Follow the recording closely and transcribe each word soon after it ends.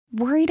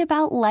Worried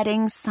about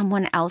letting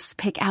someone else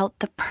pick out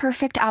the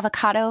perfect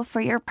avocado for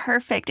your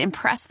perfect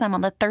impress them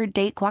on the third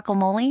date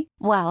guacamole?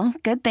 Well,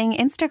 good thing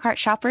Instacart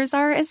shoppers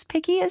are as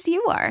picky as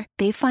you are.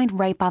 They find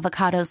ripe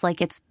avocados like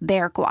it's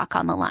their guac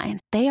on the line.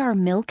 They are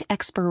milk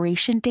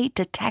expiration date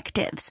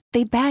detectives.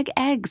 They bag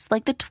eggs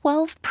like the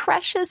 12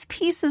 precious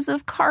pieces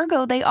of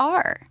cargo they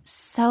are.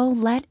 So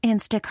let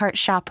Instacart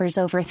shoppers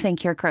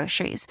overthink your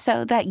groceries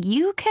so that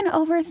you can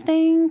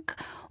overthink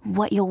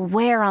what you'll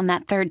wear on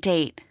that third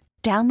date.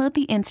 Download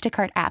the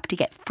Instacart app to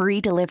get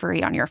free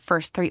delivery on your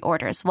first 3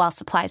 orders while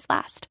supplies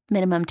last.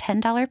 Minimum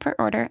 $10 per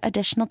order.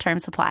 Additional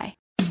terms apply.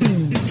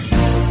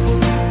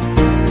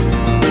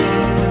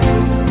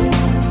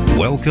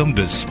 Welcome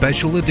to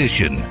Special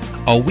Edition,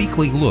 a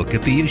weekly look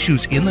at the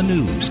issues in the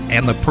news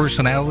and the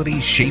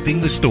personalities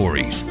shaping the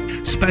stories.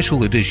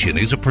 Special Edition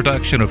is a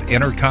production of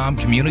Intercom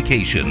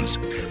Communications.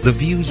 The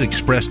views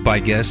expressed by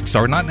guests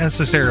are not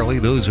necessarily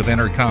those of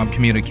Intercom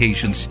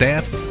Communications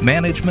staff,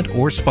 management,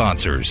 or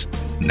sponsors.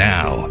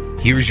 Now,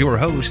 here's your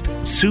host,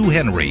 Sue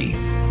Henry.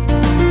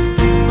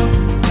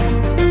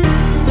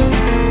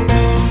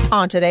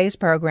 On today's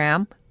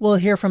program, we'll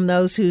hear from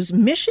those whose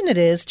mission it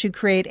is to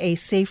create a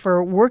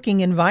safer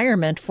working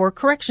environment for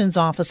corrections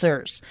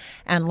officers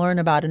and learn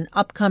about an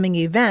upcoming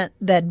event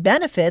that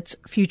benefits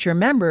future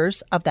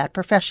members of that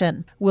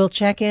profession. We'll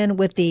check in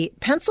with the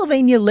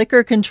Pennsylvania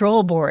Liquor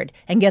Control Board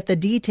and get the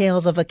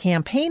details of a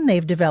campaign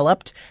they've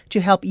developed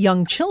to help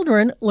young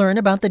children learn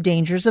about the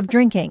dangers of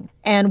drinking.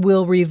 And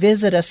we'll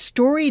revisit a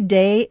storied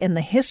day in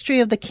the history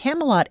of the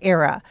Camelot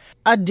era,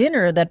 a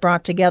dinner that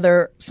brought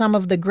together some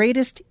of the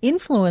greatest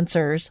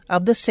influencers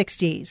of the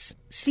 60s.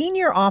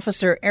 Senior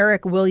Officer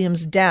Eric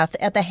Williams' death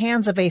at the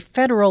hands of a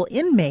federal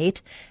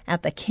inmate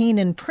at the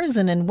Canaan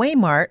prison in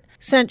Waymart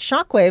sent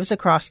shockwaves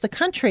across the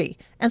country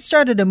and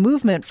started a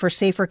movement for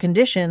safer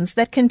conditions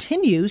that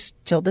continues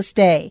till this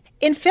day.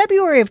 In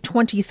February of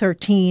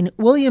 2013,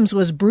 Williams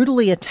was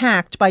brutally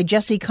attacked by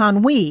Jesse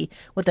Conwee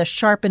with a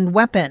sharpened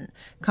weapon.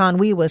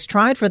 Conwee was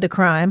tried for the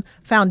crime,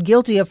 found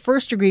guilty of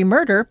first-degree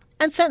murder,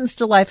 and sentenced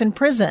to life in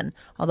prison,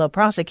 although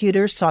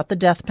prosecutors sought the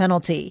death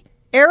penalty.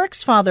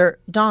 Eric's father,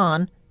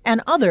 Don,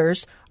 and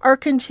others are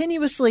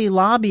continuously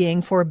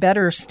lobbying for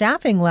better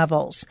staffing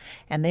levels,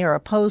 and they are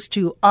opposed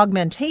to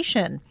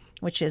augmentation,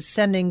 which is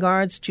sending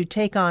guards to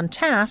take on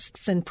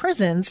tasks in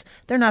prisons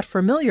they're not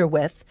familiar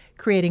with,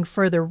 creating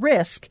further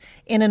risk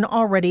in an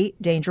already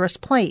dangerous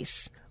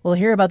place. We'll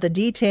hear about the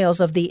details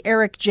of the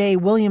Eric J.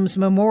 Williams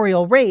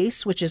Memorial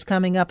Race, which is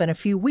coming up in a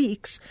few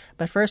weeks.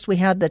 But first, we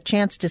had the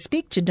chance to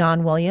speak to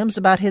Don Williams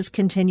about his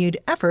continued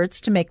efforts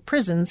to make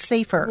prisons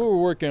safer. What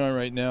we're working on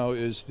right now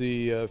is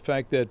the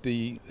fact that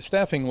the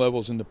staffing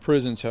levels in the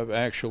prisons have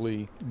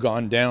actually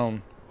gone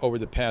down over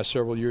the past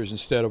several years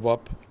instead of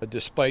up,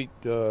 despite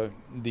the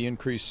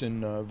increase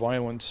in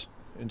violence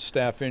and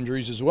staff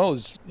injuries as well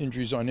as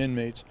injuries on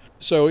inmates.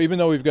 So even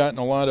though we've gotten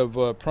a lot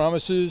of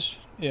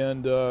promises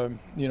and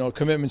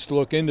commitments to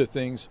look into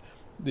things,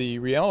 the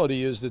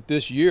reality is that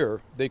this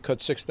year they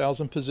cut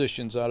 6,000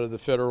 positions out of the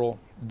Federal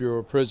Bureau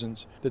of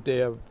Prisons that they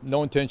have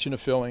no intention of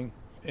filling,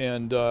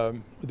 and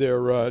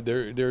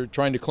they're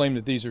trying to claim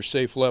that these are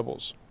safe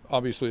levels.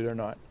 Obviously they're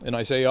not, and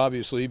I say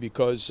obviously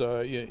because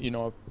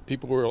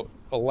people were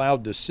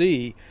allowed to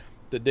see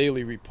the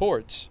daily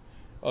reports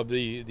of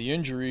the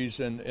injuries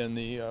and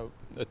the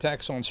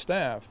attacks on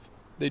staff,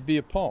 they'd be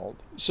appalled.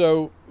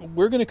 So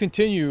we're going to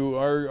continue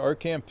our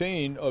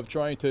campaign of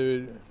trying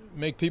to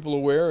make people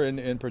aware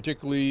and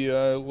particularly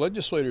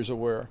legislators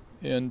aware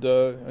and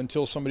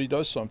until somebody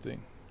does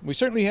something. We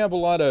certainly have a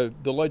lot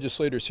of the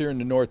legislators here in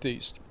the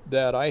Northeast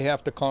that I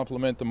have to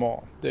compliment them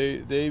all.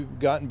 They've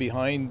gotten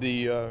behind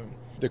the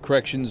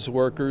corrections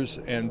workers,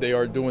 and they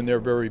are doing their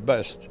very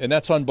best. And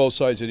that's on both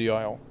sides of the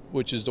aisle,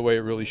 which is the way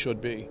it really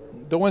should be.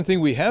 The one thing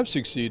we have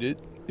succeeded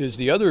is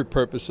the other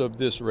purpose of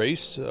this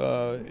race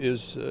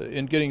is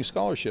in getting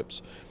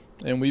scholarships.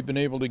 And we've been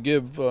able to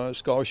give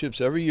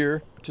scholarships every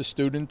year to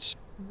students,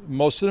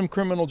 most of them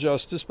criminal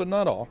justice, but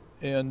not all.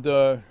 And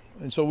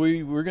so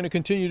we're going to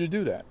continue to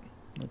do that.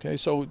 Okay,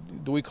 so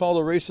do we call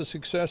the race a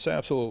success?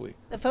 Absolutely.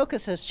 The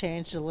focus has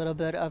changed a little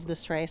bit of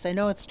this race. I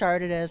know it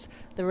started as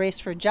the race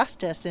for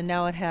justice, and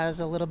now it has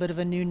a little bit of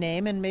a new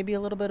name and maybe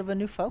a little bit of a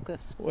new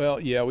focus. Well,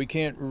 yeah, we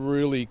can't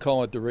really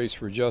call it the race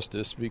for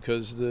justice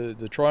because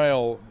the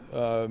trial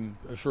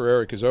for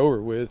Eric is over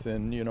with,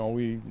 and,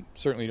 we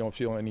certainly don't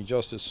feel any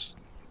justice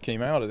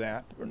came out of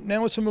that.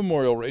 Now it's a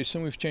memorial race,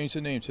 and we've changed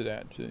the name to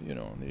that,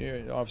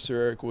 the Officer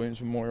Eric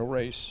Williams Memorial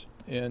Race,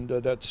 and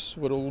that's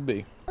what it will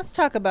be. Let's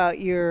talk about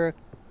your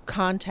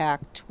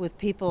contact with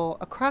people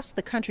across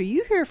the country.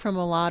 You hear from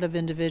a lot of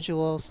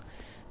individuals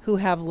who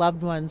have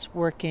loved ones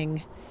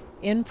working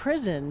in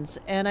prisons,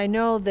 and I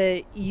know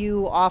that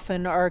you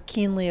often are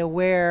keenly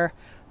aware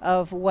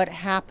of what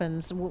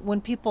happens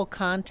when people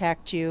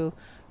contact you.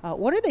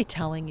 What are they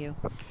telling you?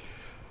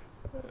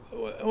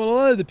 Well, a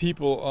lot of the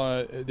people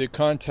that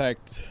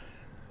contact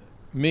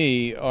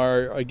me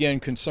are, again,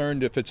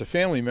 concerned. If it's a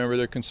family member,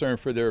 they're concerned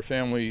for their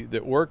family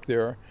that work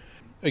there.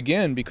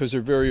 Again, because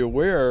they're very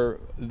aware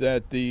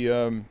that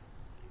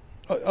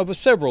of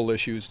several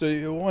issues.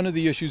 One of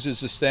the issues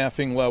is the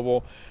staffing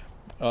level.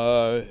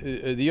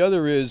 The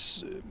other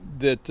is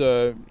that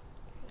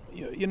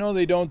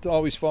they don't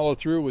always follow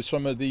through with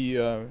some of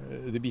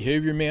the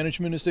behavior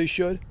management as they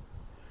should,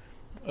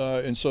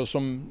 and so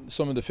some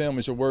of the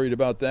families are worried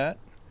about that.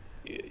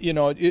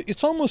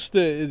 It's almost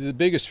the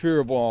biggest fear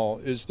of all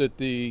is that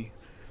the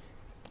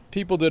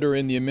people that are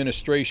in the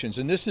administrations,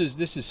 and this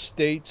is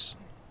states,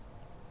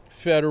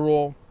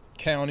 federal,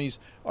 counties,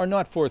 are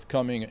not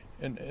forthcoming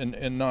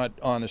and not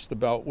honest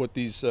about what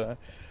these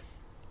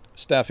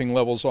staffing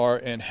levels are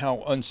and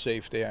how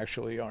unsafe they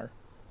actually are.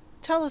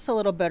 Tell us a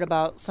little bit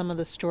about some of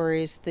the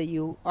stories that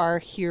you are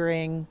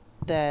hearing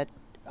that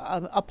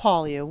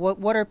appall you.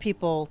 What are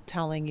people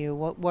telling you?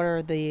 What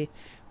are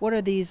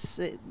these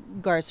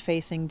guards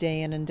facing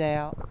day in and day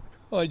out?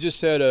 Well, I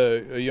just had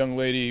a young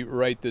lady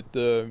write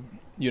that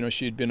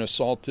she'd been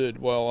assaulted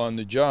while on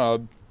the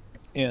job,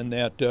 and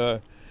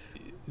that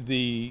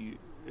the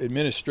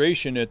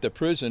administration at the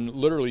prison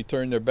literally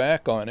turned their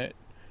back on it,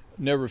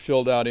 never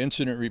filled out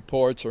incident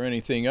reports or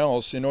anything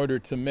else in order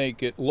to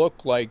make it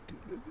look like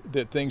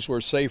that things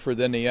were safer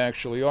than they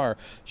actually are.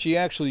 She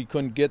actually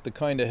couldn't get the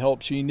kind of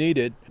help she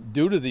needed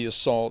due to the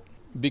assault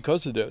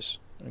because of this.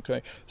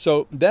 Okay,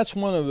 so that's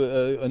one of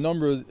a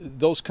number of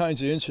those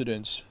kinds of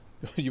incidents.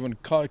 You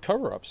want to call it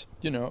cover-ups,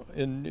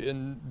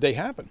 and they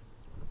happen.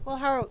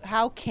 Well,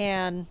 how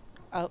can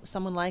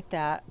someone like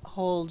that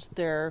hold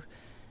their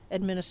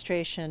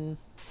administration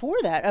for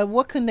that?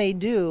 What can they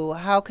do?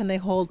 How can they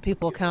hold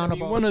people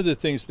accountable? One of the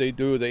things they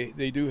do,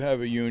 they do have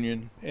a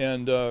union,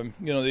 and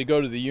they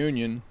go to the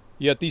union.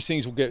 Yet these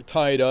things will get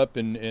tied up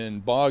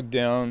and bogged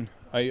down.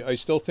 I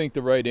still think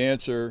the right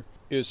answer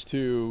is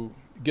to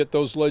get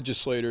those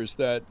legislators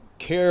that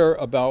care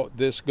about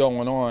this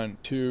going on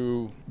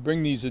to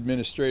bring these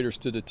administrators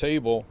to the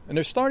table, and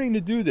they're starting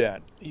to do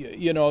that.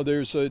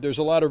 There's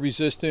a lot of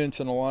resistance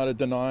and a lot of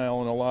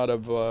denial and a lot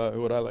of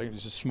what I like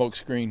is a smoke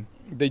screen.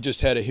 They just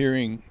had a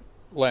hearing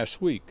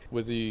last week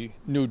with the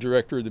new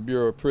director of the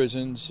Bureau of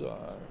Prisons,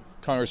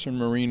 Congressman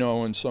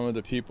Marino, and some of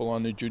the people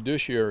on the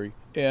judiciary.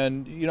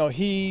 And,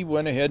 he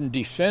went ahead and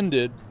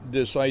defended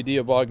this idea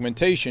of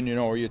augmentation,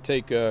 where you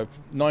take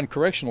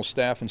non-correctional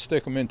staff and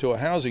stick them into a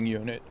housing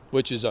unit,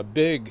 which is a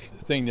big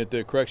thing that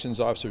the corrections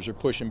officers are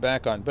pushing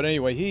back on. But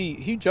anyway,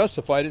 he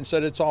justified it and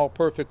said it's all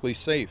perfectly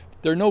safe.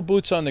 There are no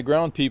boots on the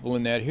ground people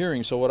in that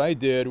hearing, so what I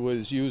did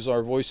was use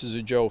our Voices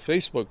of Joe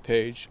Facebook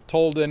page,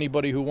 told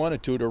anybody who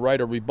wanted to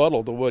write a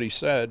rebuttal to what he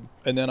said,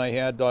 and then I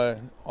had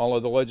all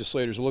of the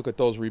legislators look at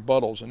those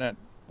rebuttals, and that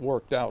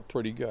worked out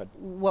pretty good.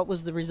 What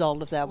was the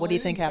result of that? What do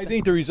you think happened? I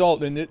think the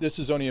result, and this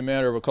is only a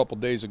matter of a couple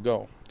days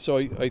ago, so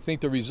I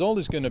think the result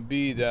is going to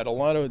be that a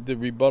lot of the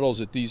rebuttals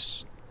that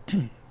these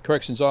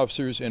corrections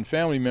officers and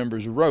family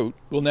members wrote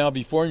will now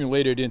be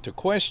formulated into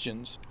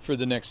questions for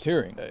the next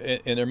hearing,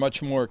 and they're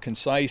much more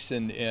concise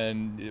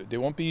and they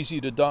won't be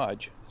easy to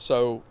dodge.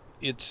 So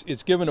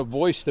it's given a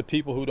voice to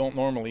people who don't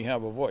normally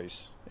have a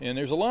voice. And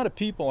there's a lot of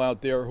people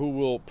out there who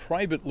will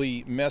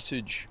privately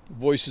message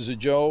Voices of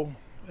Joe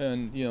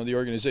and the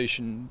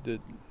organization that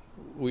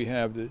we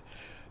have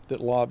that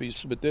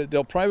lobbies, but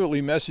they'll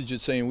privately message it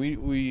saying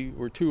we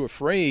were too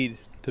afraid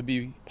to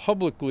be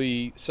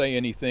publicly say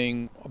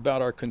anything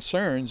about our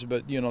concerns,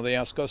 but they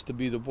ask us to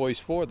be the voice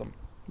for them.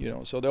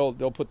 So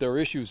they'll put their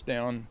issues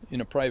down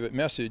in a private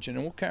message,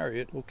 and we'll carry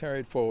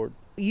it forward.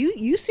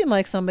 You seem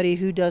like somebody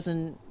who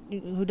doesn't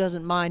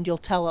mind. You'll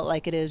tell it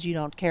like it is. You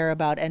don't care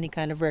about any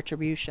kind of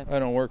retribution. I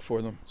don't work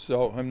for them,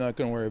 so I'm not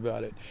going to worry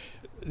about it.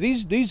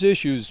 These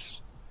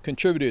issues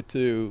contributed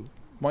to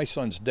my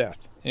son's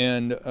death,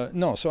 and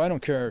so I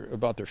don't care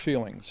about their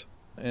feelings,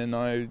 and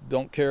I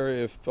don't care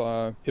if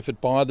it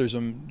bothers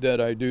them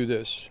that I do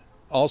this.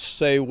 I'll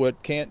say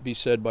what can't be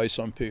said by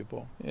some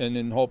people, and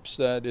in hopes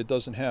that it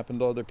doesn't happen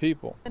to other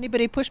people.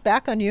 Anybody push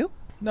back on you?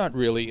 Not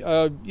really.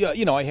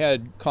 I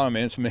had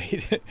comments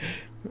made,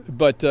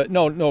 but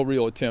no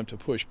real attempt to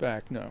push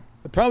back. No.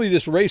 Probably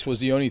this race was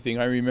the only thing.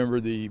 I remember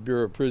the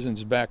Bureau of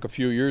Prisons back a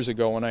few years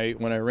ago when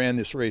I ran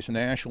this race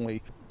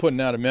nationally, putting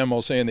out a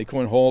memo saying they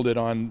couldn't hold it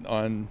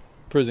on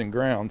prison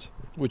grounds,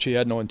 which he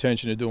had no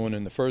intention of doing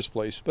in the first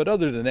place. But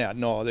other than that,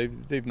 no,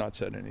 they've not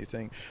said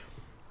anything.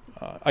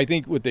 I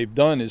think what they've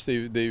done is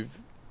they've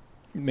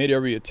made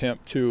every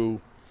attempt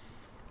to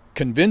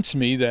convince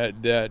me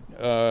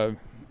that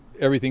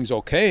everything's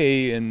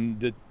okay and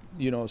that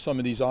some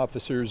of these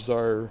officers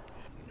are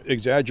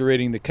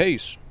exaggerating the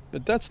case.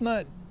 But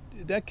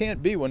that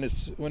can't be when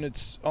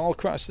it's all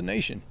across the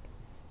nation.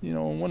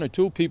 When one or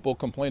two people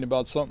complain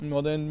about something,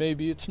 well then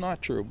maybe it's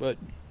not true. But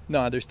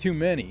no, there's too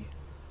many,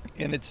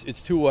 and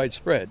it's too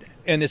widespread,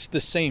 and it's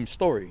the same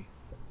story.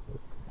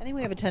 I think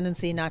we have a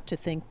tendency not to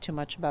think too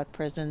much about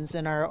prisons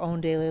in our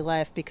own daily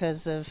life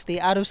because of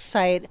the out of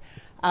sight,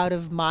 out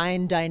of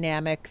mind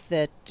dynamic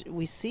that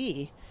we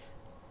see.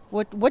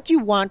 What do you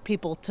want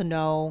people to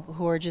know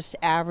who are just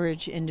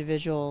average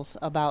individuals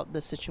about the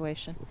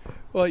situation?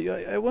 Well,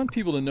 I want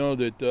people to know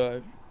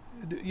that,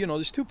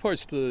 there's two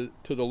parts to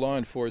the law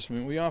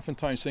enforcement. We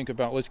oftentimes think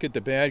about let's get the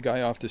bad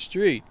guy off the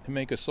street to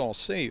make us all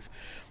safe.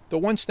 the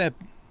ones that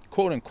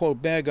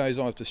quote-unquote bad guys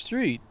off the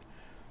street,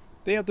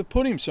 they have to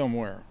put him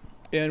somewhere.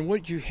 And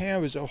what you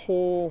have is a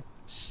whole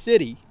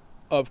city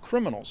of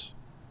criminals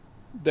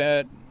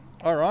that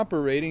are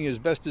operating as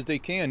best as they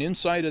can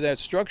inside of that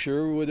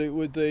structure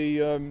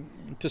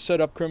to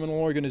set up criminal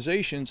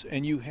organizations,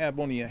 and you have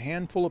only a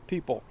handful of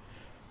people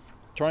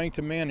trying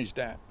to manage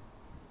that.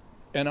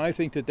 And I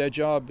think that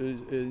job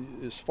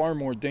is far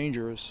more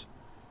dangerous,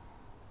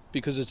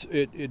 because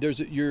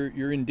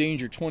you're in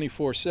danger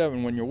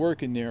 24/7 when you're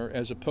working there,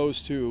 as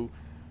opposed to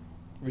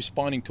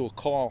responding to a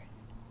call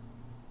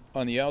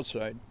on the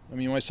outside. I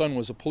mean, my son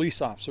was a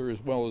police officer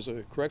as well as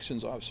a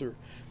corrections officer,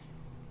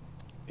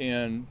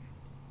 and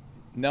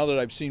now that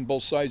I've seen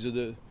both sides of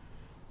the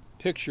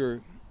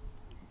picture,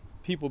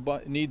 people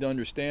need to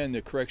understand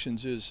that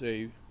corrections is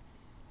a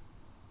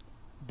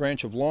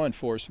branch of law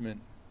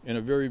enforcement, and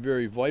a very,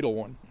 very vital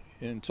one.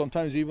 And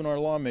sometimes even our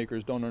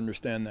lawmakers don't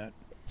understand that.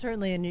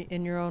 Certainly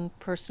in your own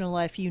personal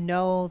life, you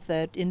know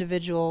that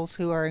individuals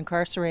who are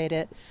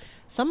incarcerated,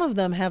 some of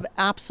them have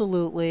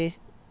absolutely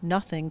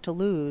nothing to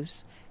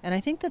lose. And I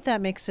think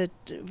that makes it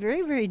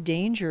very, very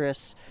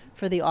dangerous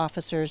for the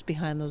officers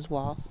behind those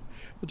walls.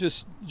 Well,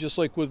 just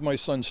like with my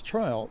son's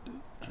trial,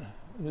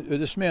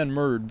 this man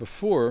murdered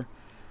before.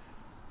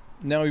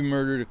 Now he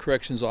murdered a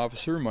corrections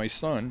officer, my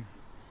son,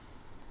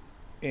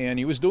 and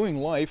he was doing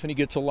life, and he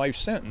gets a life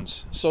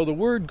sentence. So the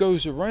word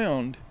goes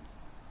around,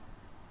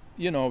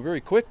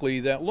 very quickly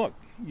that, look,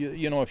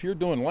 if you're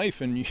doing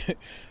life and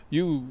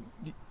you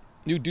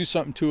do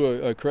something to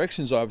a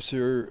corrections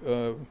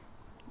officer,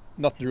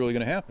 nothing's really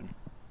going to happen.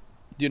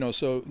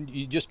 So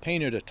you just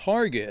painted a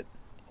target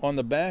on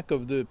the back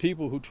of the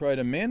people who try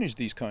to manage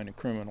these kind of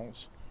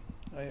criminals.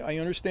 I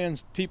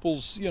understand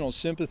people's,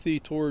 sympathy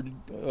toward,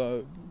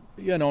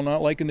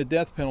 not liking the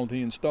death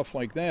penalty and stuff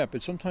like that.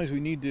 But sometimes we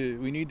need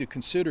to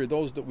consider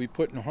those that we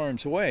put in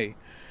harm's way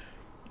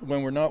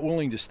when we're not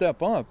willing to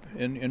step up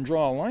and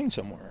draw a line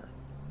somewhere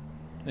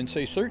and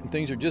say certain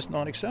things are just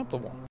not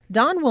acceptable.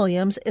 Don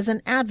Williams is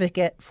an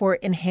advocate for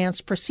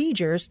enhanced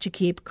procedures to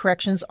keep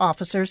corrections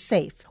officers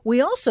safe.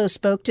 We also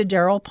spoke to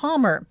Daryl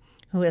Palmer,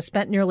 who has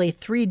spent nearly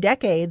 3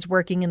 decades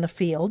working in the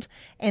field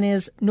and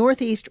is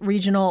Northeast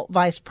Regional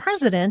Vice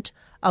President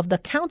of the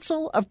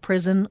Council of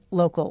Prison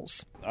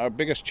Locals. Our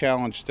biggest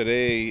challenge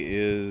today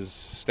is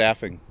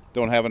staffing.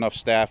 Don't have enough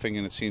staffing,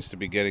 and it seems to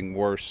be getting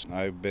worse.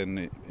 I've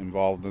been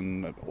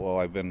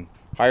I've been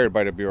hired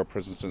by the Bureau of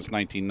Prisons since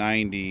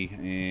 1990,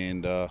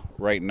 and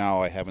right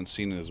now I haven't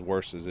seen it as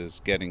worse as it's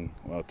getting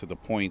to the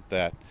point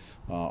that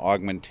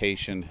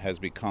augmentation has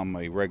become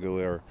a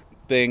regular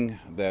thing,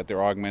 that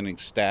they're augmenting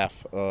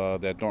staff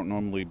that don't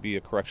normally be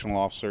a correctional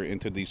officer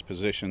into these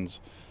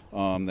positions.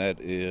 That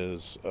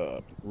is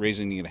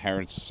raising the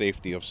inherent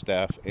safety of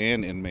staff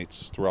and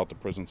inmates throughout the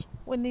prisons.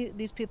 When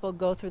these people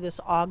go through this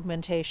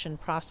augmentation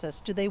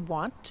process, do they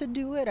want to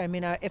do it? I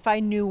mean, if I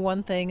knew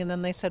one thing and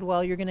then they said,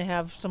 well, you're going to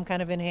have some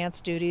kind of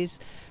enhanced duties,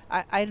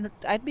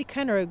 I'd be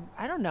kind of,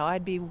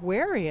 I'd be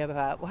wary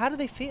about, how do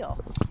they feel?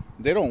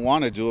 They don't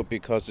want to do it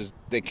because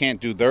they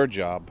can't do their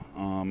job,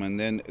 and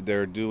then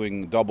they're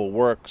doing double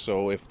work.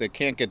 So if they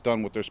can't get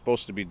done what they're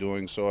supposed to be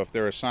doing, so if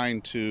they're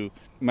assigned to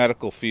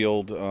medical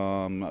field,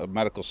 a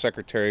medical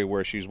secretary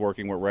where she's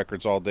working with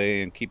records all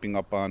day and keeping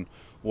up on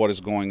what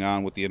is going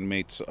on with the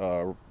inmates'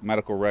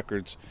 medical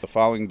records, the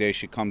following day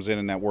she comes in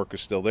and that work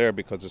is still there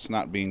because it's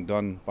not being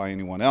done by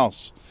anyone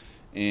else.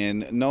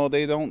 And no,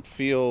 they don't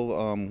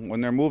feel,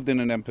 when they're moved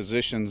into them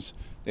positions,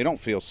 they don't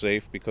feel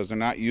safe because they're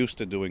not used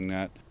to doing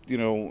that.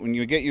 When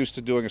you get used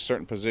to doing a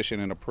certain position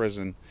in a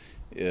prison,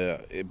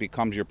 it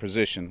becomes your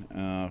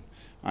position.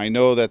 I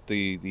know that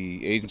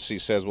the agency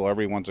says, well,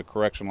 everyone's a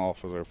correctional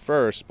officer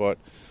first, but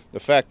the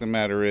fact of the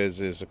matter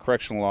is a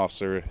correctional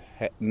officer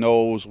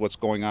knows what's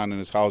going on in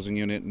his housing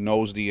unit,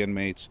 knows the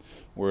inmates,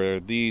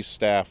 where these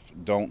staff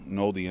don't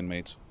know the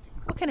inmates.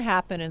 What can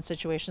happen in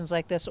situations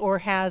like this, or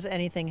has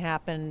anything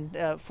happened,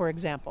 for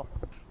example?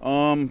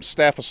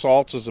 Staff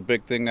assaults is a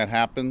big thing that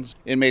happens.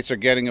 Inmates are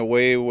getting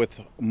away with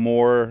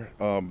more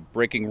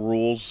breaking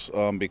rules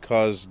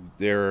because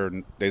they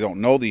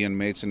don't know the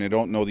inmates and they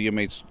don't know the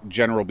inmates'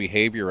 general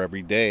behavior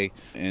every day.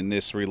 And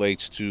this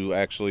relates to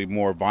actually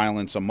more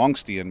violence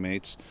amongst the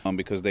inmates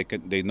because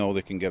they know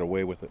they can get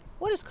away with it.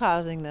 What is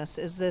causing this?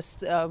 Is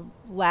this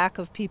lack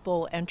of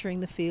people entering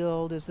the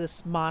field? Is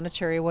this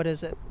monetary? What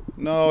is it?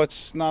 No,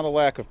 it's not a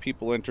lack of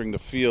people entering the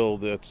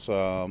field. It's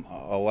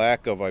a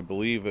lack of, I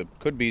believe, it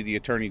could be the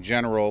Attorney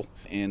General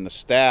and the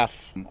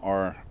staff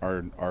are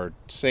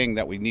saying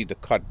that we need to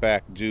cut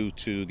back due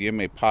to the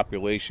inmate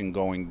population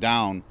going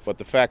down. But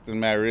the fact of the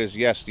matter is,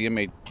 yes, the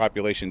inmate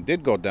population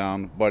did go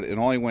down, but it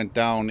only went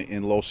down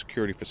in low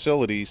security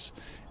facilities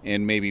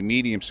and maybe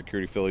medium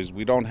security facilities.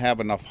 We don't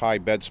have enough high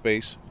bed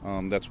space.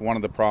 That's one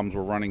of the problems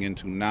we're running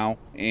into now.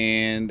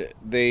 And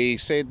they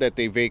say that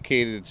they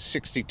vacated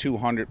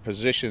 6,200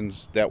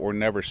 positions that were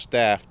never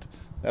staffed.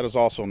 That is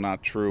also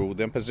not true.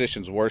 Them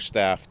positions were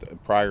staffed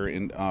prior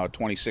in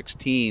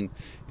 2016,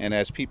 and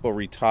as people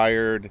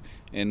retired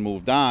and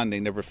moved on, they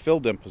never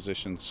filled them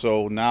positions.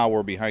 So now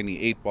we're behind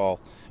the 8 ball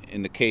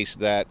in the case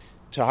that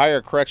to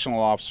hire correctional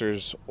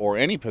officers or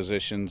any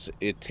positions,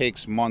 it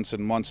takes months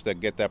and months to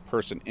get that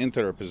person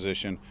into their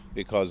position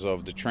because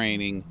of the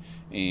training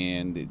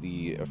and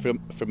the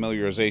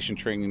familiarization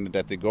training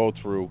that they go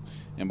through.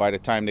 And by the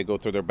time they go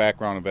through their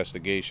background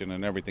investigation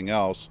and everything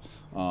else,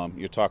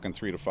 you're talking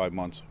 3 to 5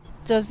 months.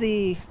 Does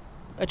the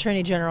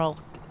Attorney General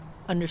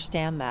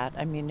understand that?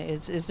 I mean,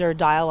 is there a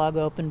dialogue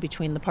open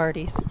between the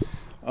parties?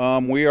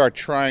 We are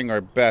trying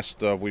our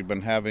best. We've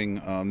been having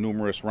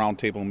numerous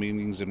roundtable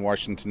meetings in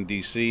Washington,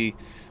 D.C.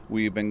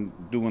 We've been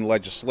doing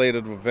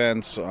legislative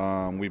events.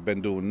 We've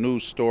been doing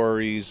news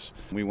stories.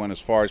 We went as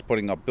far as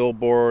putting up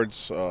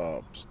billboards.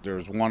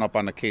 There's one up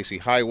on the Casey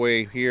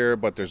Highway here,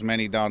 but there's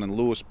many down in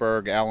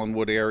Lewisburg,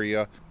 Allenwood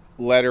area.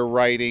 Letter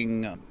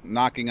writing,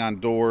 knocking on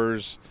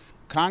doors.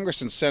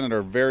 Congress and Senate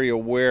are very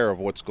aware of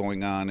what's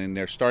going on, and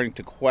they're starting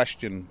to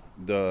question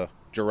the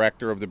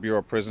director of the Bureau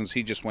of Prisons.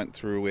 He just went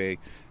through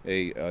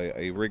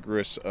a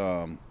rigorous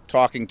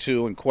talking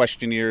to and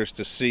questionnaires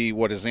to see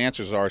what his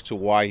answers are to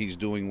why he's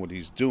doing what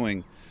he's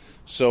doing.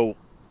 So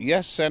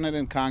yes, Senate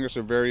and Congress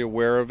are very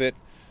aware of it.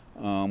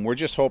 We're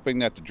just hoping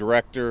that the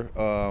director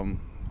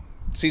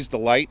sees the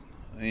light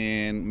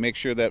and makes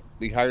sure that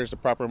he hires the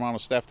proper amount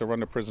of staff to run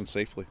the prison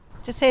safely.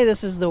 To say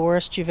this is the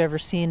worst you've ever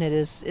seen it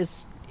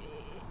is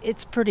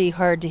it's pretty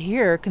hard to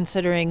hear,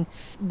 considering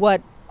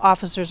what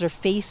officers are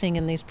facing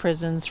in these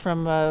prisons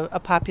from a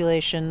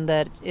population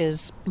that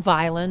is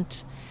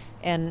violent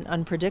and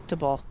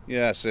unpredictable.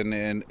 Yes, and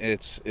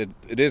it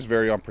is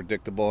very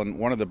unpredictable, and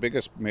one of the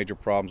biggest major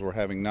problems we're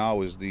having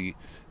now is the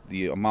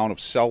amount of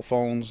cell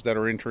phones that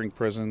are entering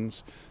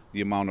prisons,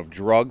 the amount of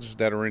drugs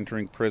that are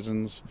entering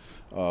prisons,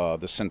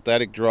 the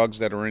synthetic drugs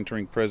that are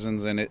entering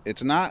prisons, and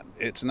it's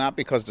not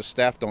because the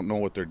staff don't know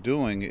what they're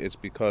doing. It's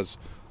because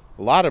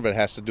a lot of it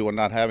has to do with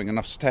not having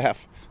enough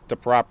staff to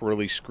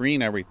properly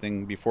screen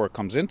everything before it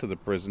comes into the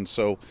prison.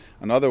 So,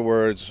 in other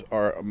words,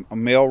 our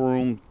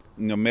mailroom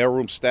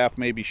staff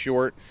may be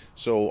short,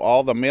 so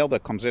all the mail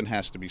that comes in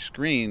has to be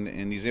screened,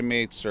 and these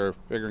inmates are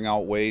figuring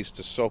out ways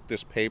to soak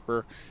this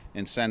paper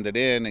and send it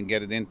in and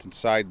get it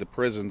inside the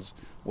prisons,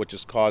 which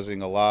is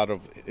causing a lot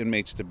of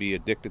inmates to be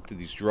addicted to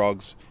these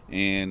drugs.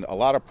 And a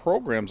lot of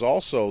programs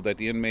also that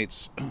the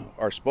inmates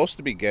are supposed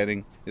to be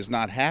getting is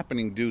not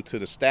happening due to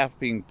the staff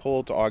being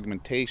pulled to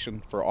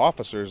augmentation for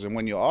officers. And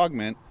when you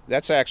augment,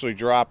 that's actually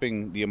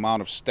dropping the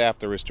amount of staff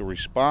there is to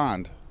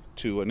respond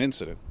to an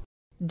incident.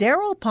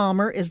 Daryl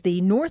Palmer is the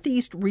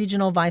Northeast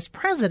Regional Vice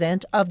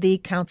President of the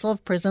Council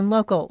of Prison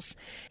Locals.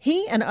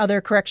 He and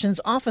other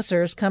corrections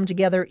officers come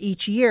together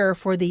each year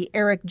for the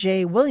Eric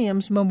J.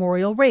 Williams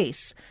Memorial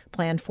Race,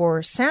 planned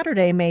for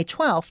Saturday, May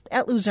 12th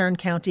at Luzerne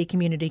County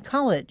Community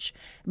College.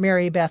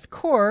 Mary Beth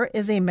Kaur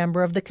is a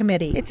member of the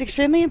committee. It's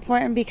extremely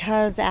important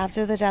because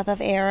after the death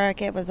of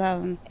Eric, it was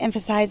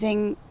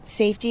emphasizing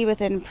safety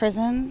within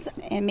prisons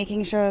and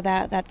making sure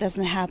that that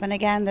doesn't happen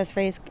again. This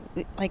race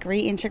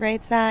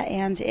reintegrates that,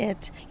 and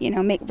it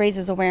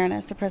raises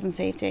awareness to prison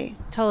safety.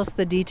 Tell us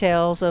the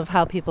details of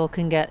how people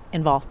can get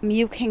involved.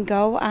 You can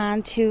go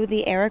on to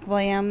the Eric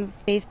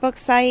Williams Facebook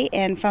site,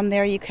 and from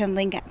there you can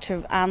link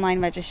to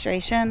online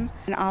registration.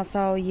 And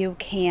also you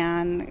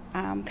can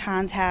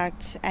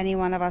contact any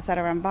one of us that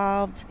are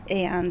involved,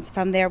 and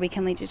from there we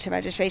can lead you to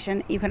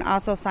registration. You can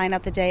also sign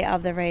up the day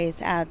of the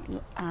race at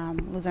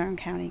Luzerne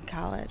County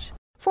College.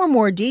 For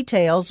more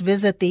details,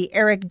 visit the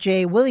Eric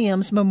J.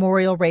 Williams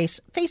Memorial Race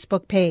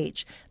Facebook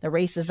page. The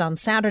race is on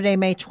Saturday,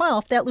 May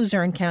 12th at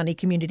Luzerne County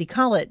Community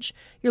College.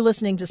 You're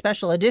listening to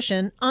Special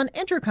Edition on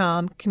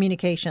Intercom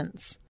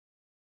Communications.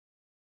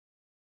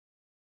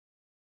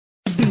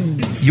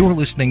 You're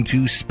listening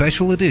to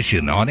Special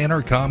Edition on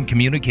Intercom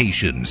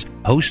Communications,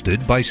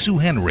 hosted by Sue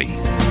Henry.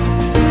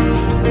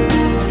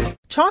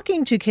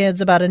 Talking to kids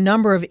about a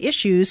number of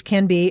issues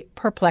can be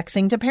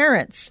perplexing to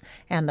parents,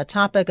 and the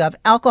topic of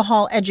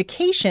alcohol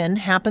education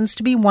happens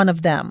to be one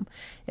of them.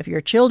 If your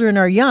children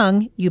are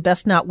young, you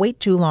best not wait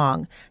too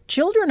long.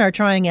 Children are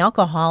trying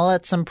alcohol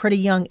at some pretty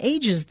young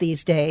ages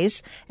these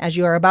days, as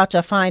you are about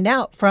to find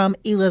out from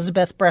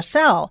Elizabeth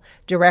Brassell,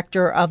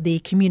 Director of the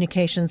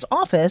Communications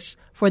Office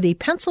for the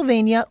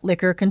Pennsylvania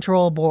Liquor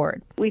Control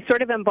Board. We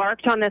sort of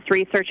embarked on this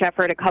research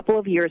effort a couple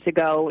of years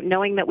ago,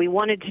 knowing that we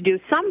wanted to do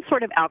some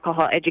sort of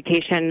alcohol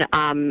education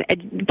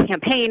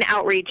campaign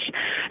outreach.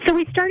 So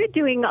we started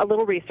doing a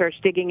little research,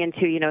 digging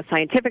into,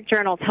 scientific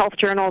journals, health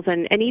journals,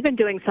 and even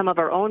doing some of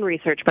our own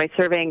research by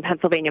surveying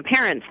Pennsylvania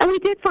parents. And we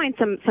did find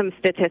some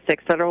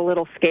statistics that are a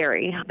little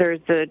scary. There's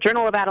the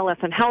Journal of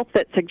Adolescent Health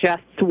that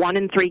suggests 1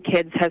 in 3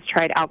 kids has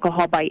tried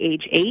alcohol by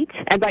age 8,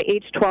 and by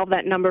age 12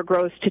 that number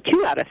grows to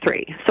 2 out of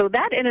 3. So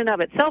that in and of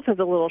itself is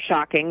a little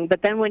shocking,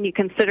 but then when you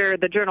consider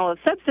the Journal of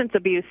Substance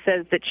Abuse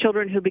says that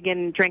children who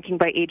begin drinking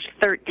by age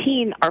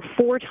 13 are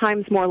 4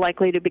 times more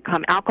likely to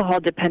become alcohol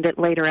dependent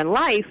later in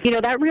life,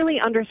 that really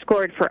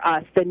underscored for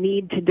us the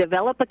need to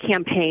develop a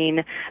campaign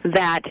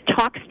that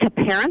talks to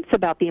parents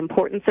about the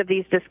importance of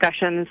these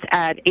discussions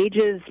at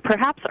ages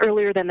perhaps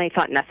earlier than they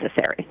thought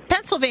necessary.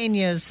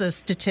 Pennsylvania's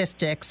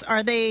statistics,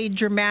 are they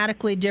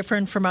dramatically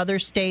different from other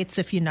states,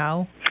 if you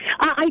know?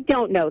 I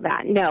don't know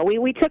that, no.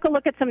 We took a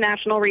look at some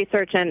national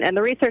research, and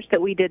the research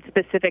that we did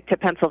specific to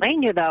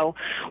Pennsylvania, though,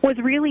 was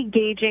really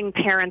gauging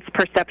parents'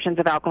 perceptions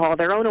of alcohol,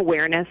 their own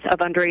awareness of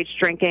underage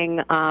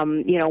drinking,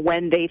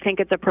 when they think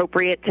it's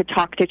appropriate to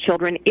talk to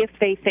children, if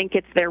they think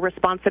it's their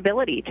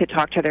responsibility to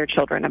talk to their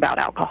children about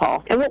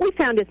alcohol. And what we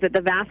found is that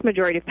the vast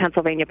majority of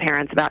Pennsylvania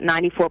parents, about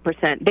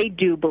 94%, they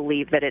do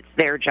believe that it's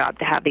their job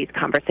to have these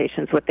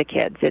conversations with the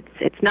kids.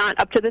 It's not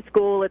up to the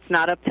school, it's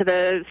not up to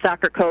the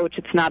soccer coach,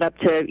 it's not up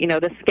to,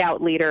 the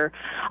scout leader.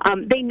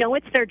 They know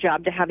it's their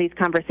job to have these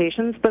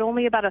conversations, but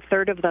only about a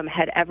third of them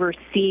had ever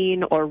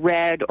seen or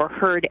read or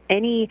heard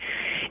any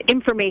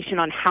information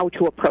on how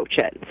to approach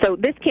it. So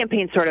this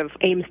campaign sort of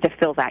aims to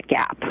fill that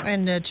gap.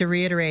 And to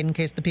reiterate, in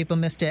case the people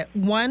missed it,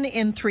 1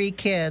 in 3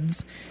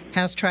 kids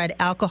has tried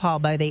alcohol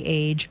by the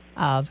age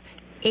of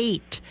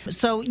 8.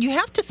 So you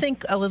have to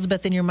think,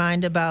 Elizabeth, in your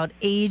mind about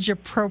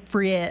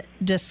age-appropriate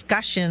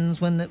discussions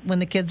when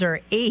the kids are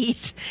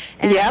 8.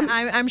 And yep.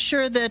 I'm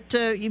sure that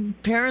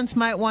parents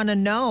might want to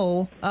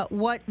know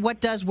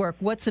what does work.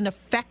 What's an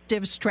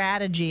effective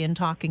strategy in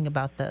talking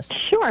about this?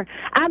 Sure,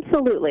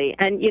 absolutely.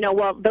 And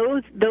while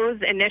those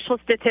initial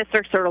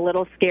statistics are a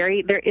little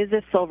scary, there is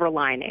a silver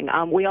lining.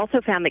 We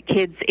also found that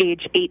kids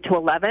age 8 to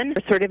 11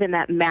 are sort of in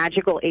that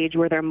magical age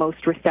where they're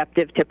most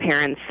receptive to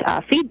parents'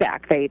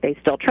 feedback. They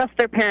still trust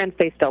their parents,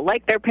 they still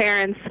like their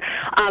parents.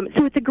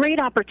 So it's a great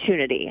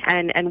opportunity.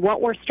 And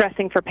what we're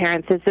stressing for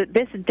parents is that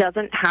this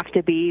doesn't have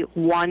to be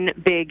one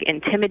big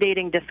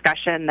intimidating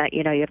discussion that,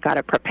 you've got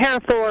to prepare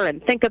for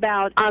and think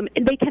about.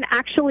 They can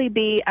actually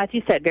be, as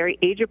you said, very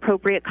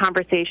age-appropriate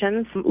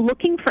conversations,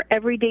 looking for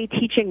everyday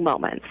teaching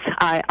moments.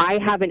 I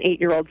have an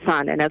 8-year-old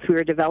son, and as we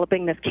were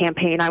developing this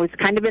campaign, I was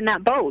kind of in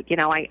that boat.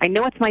 I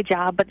know it's my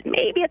job, but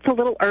maybe it's a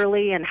little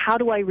early, and how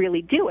do I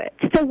really do it?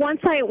 So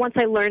once I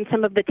learned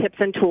some of the tips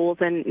and tools,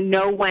 and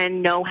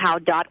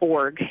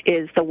knowwhenknowhow.org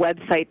is the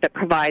website that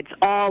provides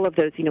all of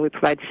those. We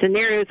provide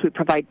scenarios, we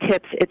provide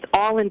tips. It's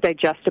all in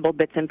digestible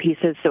bits and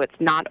pieces, so it's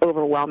not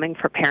overwhelming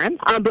for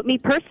parents. But me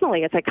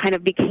personally, as I kind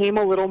of became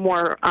a little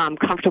more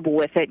comfortable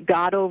with it,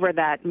 got over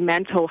that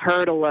mental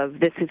hurdle of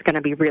this is going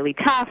to be really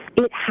tough,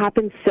 it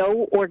happened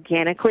so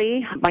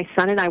organically. My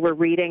son and I were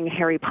reading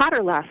Harry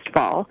Potter last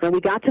fall, and we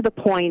got to the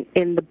point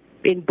in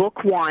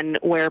book 1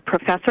 where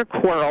Professor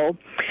Quirrell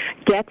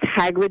gets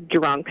Hagrid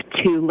drunk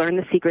to learn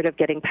the secret of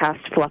getting past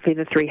Fluffy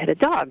the three-headed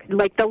dog.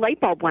 Like, the light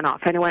bulb went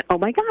off, and I went, oh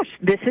my gosh,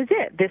 this is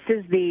it. This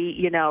is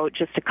the,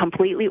 just a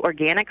completely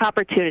organic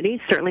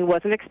opportunity. Certainly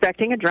wasn't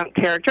expecting a drunk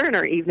character in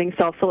our evening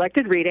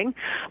self-selected reading,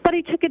 but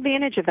I took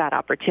advantage of that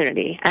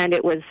opportunity. And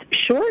it was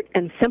short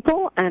and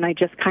simple, and I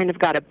just kind of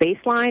got a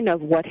baseline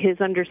of what his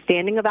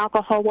understanding of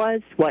alcohol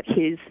was, what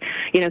his,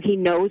 he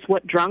knows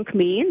what drunk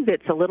means.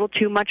 It's a little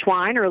too much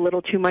wine or a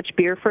little too much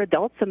beer for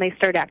adults, and they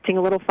start acting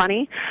a little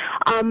funny.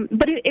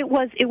 But it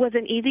was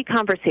an easy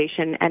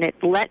conversation, and it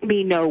let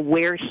me know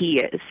where he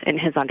is in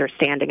his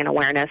understanding and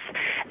awareness,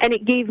 and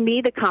it gave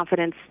me the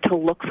confidence to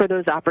look for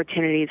those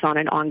opportunities on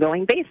an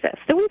ongoing basis.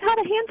 So we've had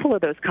a handful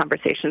of those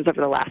conversations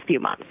over the last few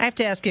months. I have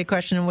to ask you a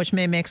question which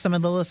may make some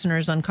of the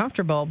listeners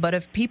uncomfortable, but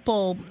if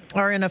people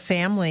are in a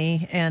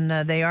family and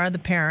they are the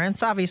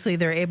parents, obviously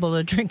they're able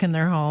to drink in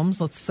their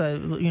homes. It's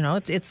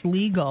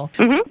legal.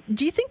 Mm-hmm.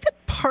 Do you think that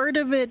part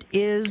of it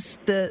is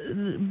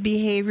the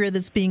behavior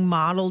that's being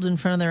modeled in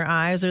front of their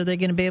eyes? Are they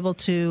going to be able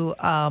to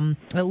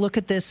look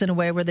at this in a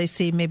way where they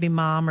see maybe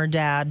mom or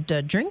dad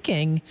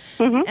drinking,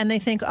 mm-hmm. and they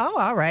think, oh,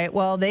 all right,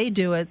 well, they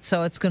do it,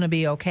 so it's going to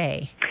be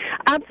okay?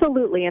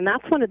 Absolutely, and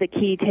that's one of the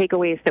key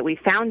takeaways that we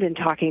found in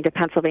talking to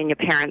Pennsylvania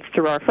parents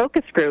through our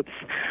focus groups,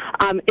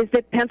 is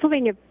that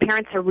Pennsylvania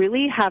parents are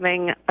really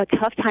having a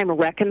tough time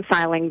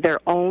reconciling their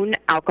own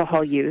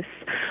alcohol use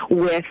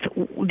with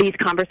these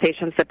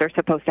conversations that they're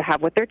supposed to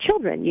have with their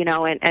children,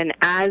 and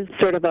as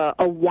sort of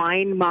a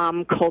wine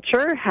mom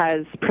culture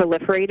has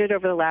proliferated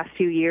over the last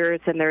few years,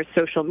 and there's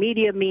social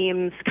media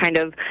memes kind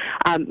of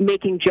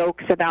making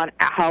jokes about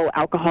how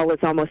alcohol is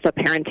almost a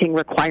parenting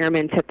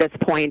requirement at this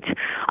point.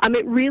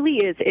 It really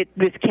is.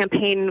 This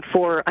campaign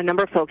for a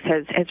number of folks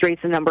has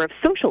raised a number of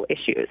social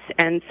issues.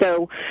 And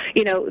so,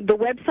 the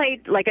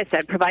website, like I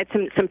said, provides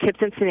some tips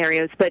and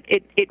scenarios, but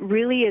it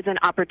really is an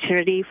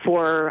opportunity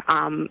for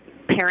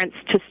parents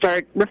to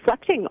start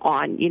reflecting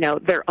on,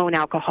 their own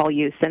alcohol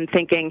use and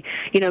thinking,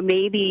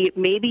 maybe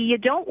you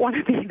don't want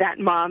to be that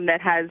mom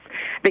that has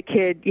the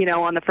kid,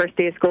 on the first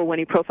day of school when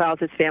he profiles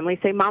his family,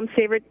 say, Mom's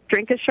favorite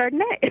drink is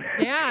Chardonnay.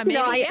 Yeah, maybe,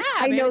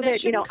 I know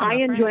that, I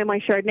enjoy my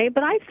Chardonnay,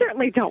 but I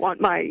certainly don't want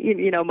my,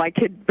 my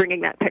kid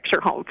bringing that picture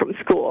home from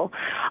school.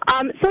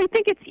 So I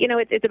think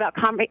it's about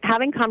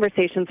having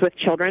conversations with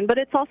children, but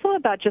it's also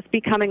about just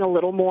becoming a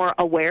little more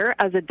aware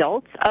as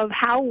adults of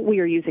how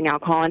we are using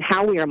alcohol and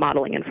how we are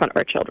modeling in front of our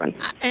our children.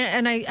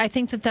 And I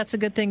think that that's a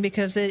good thing,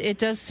 because it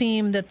does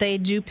seem that they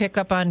do pick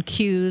up on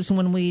cues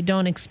when we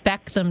don't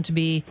expect them to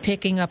be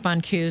picking up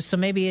on cues. So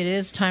maybe it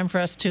is time for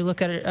us to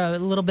look at a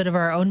little bit of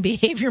our own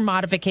behavior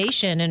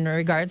modification in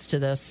regards to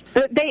this.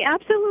 They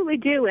absolutely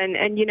do.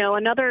 And you know,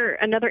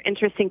 another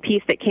interesting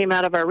piece that came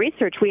out of our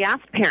research, we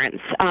asked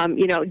parents,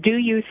 do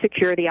you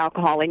secure the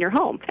alcohol in your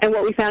home? And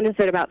what we found is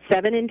that about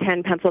 7 in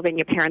 10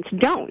 Pennsylvania parents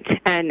don't.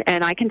 And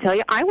I can tell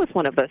you, I was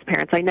one of those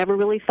parents. I never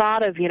really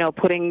thought of,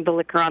 putting the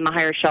liquor on the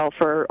higher shelf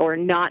or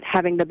not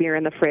having the beer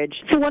in the fridge.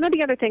 So one of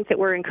the other things that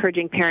we're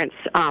encouraging parents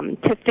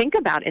to think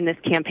about in this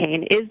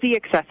campaign is the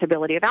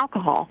accessibility of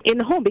alcohol in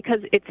the home, because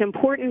it's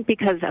important,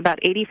 because about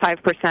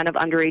 85% of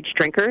underage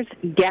drinkers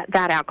get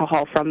that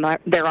alcohol from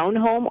their own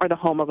home or the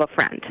home of a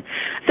friend.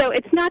 So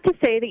it's not to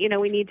say that,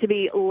 we need to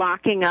be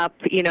locking up,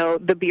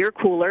 the beer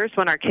coolers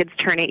when our kids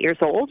turn 8 years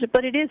old,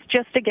 but it is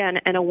just, again,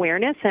 an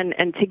awareness and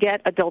to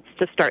get adults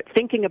to start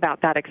thinking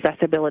about that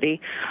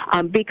accessibility,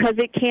 because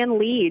it can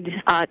lead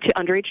to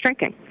underage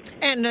drinking.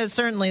 And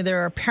certainly there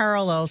are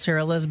parallels here,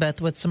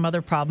 Elizabeth, with some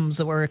other problems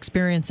that we're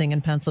experiencing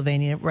in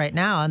Pennsylvania right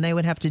now, and they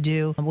would have to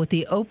do with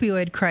the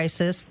opioid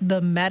crisis,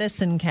 the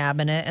medicine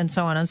cabinet, and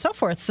so on and so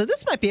forth. So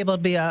this might be able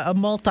to be a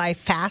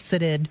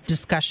multifaceted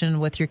discussion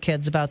with your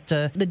kids about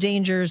the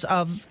dangers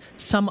of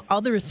some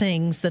other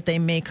things that they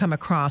may come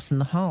across in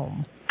the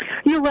home.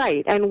 You're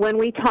right. And when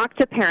we talk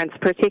to parents,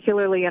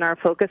 particularly in our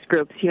focus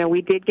groups,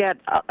 we did get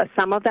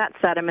some of that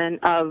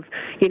sentiment of,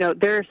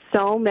 there are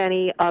so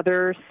many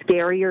other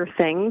scarier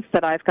things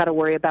that I've got to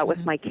worry about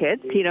with my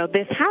kids.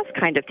 This has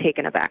kind of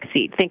taken a back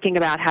seat. Thinking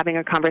about having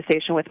a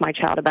conversation with my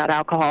child about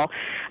alcohol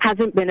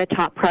hasn't been a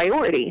top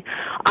priority.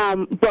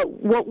 But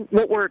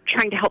what we're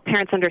trying to help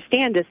parents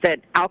understand is that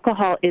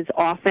alcohol is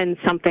often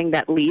something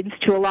that leads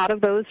to a lot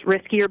of those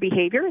riskier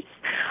behaviors.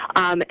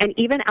 And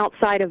even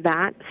outside of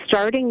that,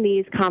 starting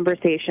these conversations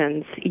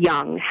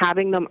young,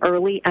 having them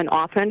early and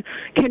often,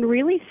 can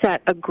really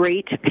set a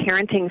great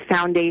parenting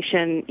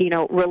foundation,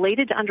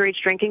 related to underage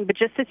drinking, but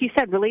just as you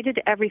said, related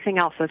to everything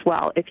else as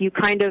well. If you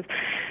kind of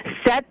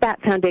set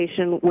that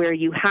foundation where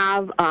you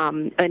have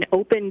an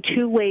open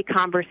two-way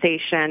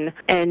conversation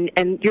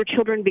and your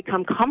children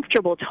become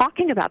comfortable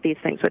talking about these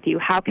things with you,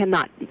 how can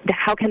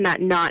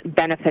that not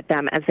benefit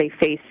them as they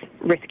face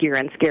riskier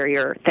and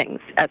scarier things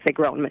as they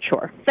grow and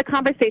mature? The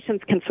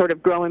conversations can sort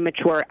of grow and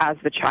mature as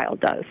the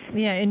child does.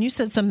 Yeah, and you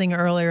said something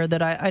earlier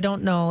that I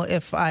don't know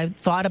if I've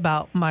thought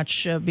about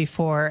much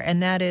before,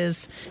 and that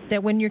is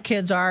that when your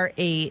kids are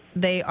 8,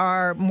 they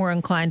are more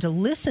inclined to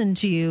listen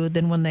to you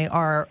than when they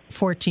are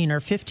 14 or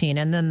 15,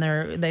 and then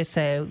they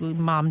say,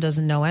 Mom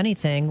doesn't know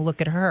anything,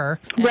 look at her.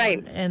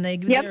 Right. And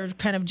they're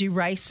kind of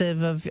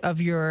derisive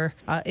of your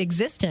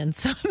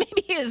existence. So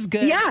maybe it's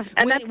good. Yeah,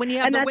 and when you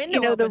have the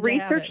window the open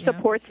research to have it,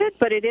 supports it,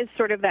 but it is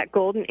sort of that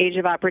golden age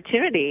of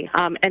opportunity.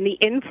 And the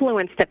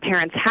influence that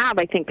parents have,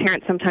 I think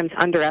parents sometimes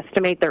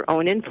underestimate their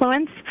own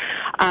influence.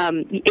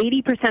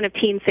 80% of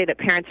teens say that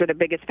parents are the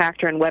biggest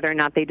factor in whether or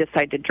not they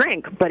decide to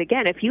drink. But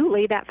again, if you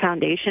lay that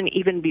foundation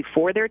even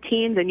before they're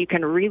teens, and you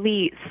can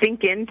really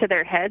sink into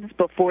their heads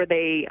before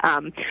they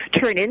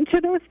turn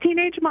into those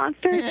teenage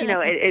monsters,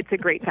 it's a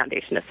great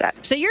foundation to set.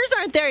 So yours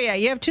aren't there yet.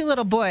 You have 2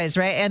 little boys,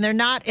 right? And they're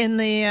not in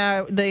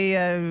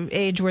the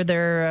age where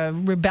they're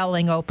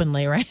rebelling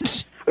openly,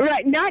 right?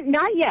 Right, not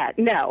yet,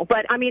 no.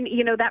 But, I mean,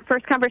 that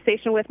first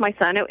conversation with my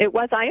son, it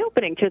was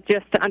eye-opening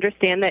just to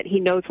understand that he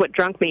knows what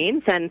drunk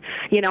means. And,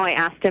 I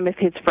asked him if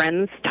his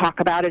friends talk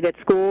about it at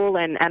school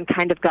and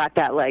kind of got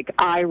that,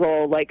 eye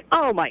roll,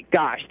 oh, my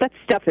gosh, that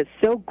stuff is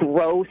so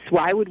gross.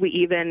 Why would we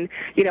even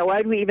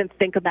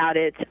think about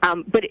it?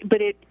 But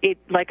it,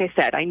 like I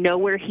said, I know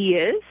where he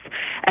is.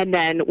 And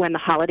then when the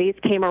holidays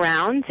came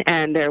around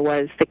and there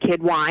was the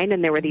kid wine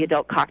and there were the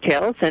adult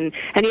cocktails, and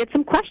he had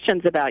some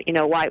questions about,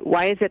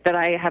 why is it that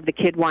I have the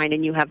kid wine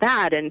and you have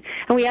that? And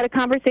we had a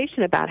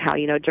conversation about how,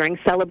 during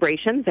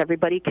celebrations,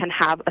 everybody can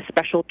have a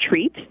special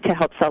treat to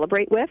help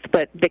celebrate with,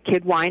 but the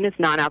kid wine is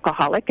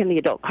non-alcoholic and the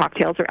adult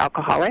cocktails are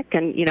alcoholic,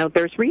 and,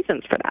 there's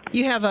reasons for that.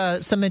 You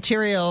have some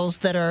materials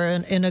that are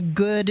in a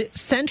good,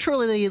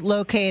 centrally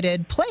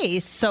located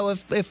place. So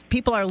if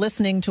people are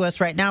listening to us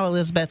right now,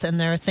 Elizabeth, and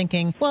they're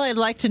thinking, well, I'd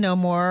like to know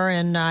more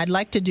and I'd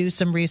like to do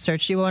some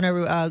research, you want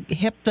to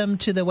hip them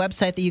to the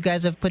website that you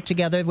guys have put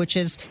together, which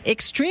is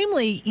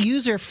extremely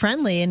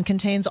user-friendly and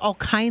contains all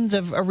kinds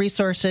of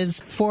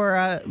resources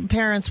for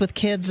parents with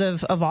kids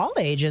of all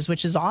ages,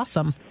 which is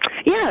awesome.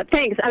 Yeah,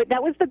 thanks.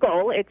 That was the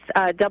goal. It's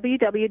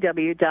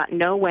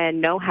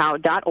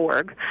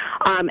www.knowwhenknowhow.org,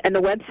 and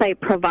the website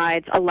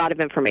provides a lot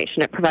of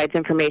information. It provides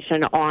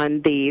information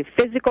on the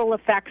physical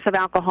effects of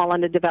alcohol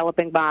on the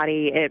developing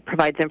body. It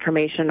provides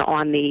information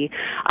on the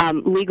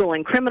legal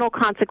and criminal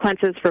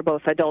consequences for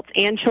both adults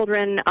and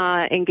children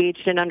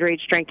engaged in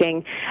underage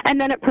drinking, and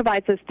then it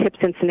provides us tips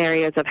and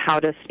scenarios of how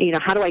to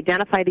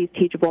identify these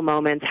teachable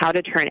moments, how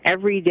to turn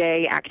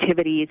everyday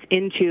activities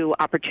into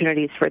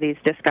opportunities for these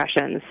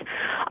discussions.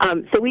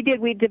 So we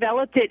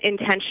developed it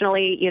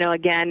intentionally,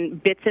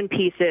 again, bits and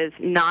pieces,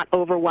 not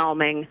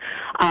overwhelming,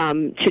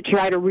 to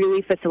try to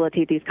really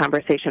facilitate these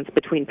conversations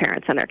between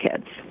parents and their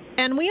kids.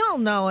 And we all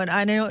know, and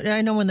I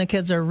know when the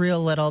kids are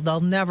real little,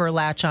 they'll never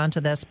latch onto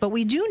this, but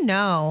we do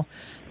know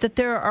that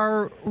there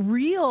are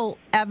real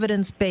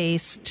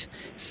evidence-based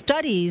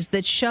studies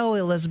that show,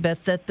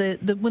 Elizabeth,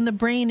 that when the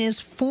brain is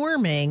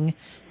forming,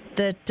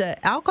 that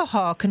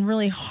alcohol can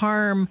really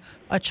harm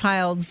a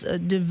child's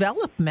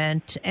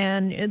development,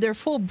 and their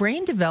full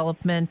brain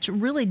development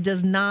really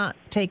does not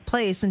take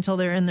place until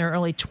they're in their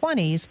early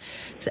 20s.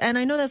 And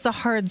I know that's a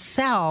hard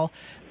sell,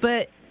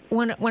 but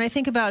when I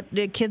think about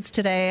kids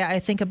today, I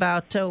think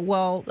about, a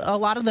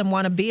lot of them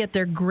want to be at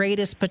their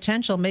greatest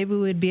potential. Maybe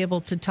we'd be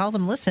able to tell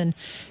them, listen,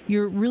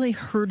 you're really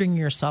hurting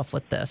yourself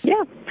with this.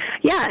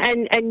 Yeah,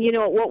 and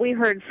what we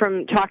heard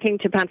from talking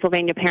to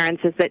Pennsylvania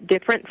parents is that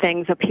different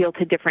things appeal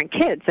to different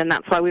kids, and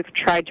that's why we've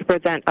tried to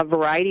present a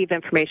variety of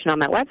information on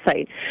that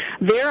website.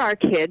 There are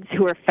kids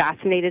who are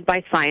fascinated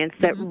by science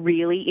that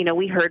really,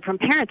 we heard from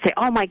parents say,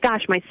 oh my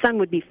gosh, my son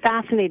would be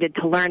fascinated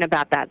to learn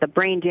about that, the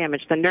brain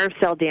damage, the nerve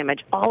cell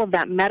damage, all of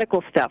that medical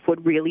stuff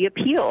would really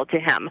appeal to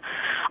him.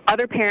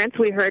 Other parents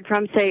we heard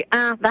from say,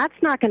 that's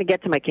not going to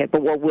get to my kid,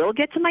 but what will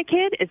get to my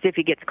kid is if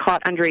he gets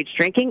caught underage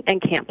drinking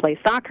and can't play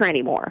soccer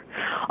anymore.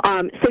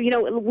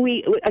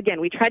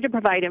 We tried to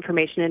provide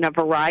information in a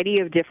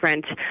variety of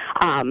different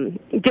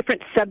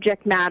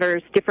subject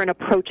matters, different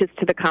approaches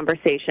to the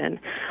conversation.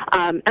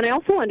 And I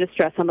also wanted to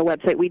stress on the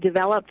website, we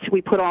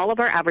put all of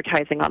our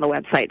advertising on the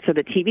website. So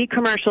the TV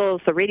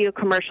commercials, the radio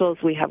commercials,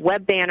 we have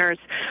web banners.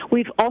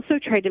 We've also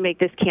tried to make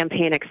this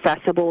campaign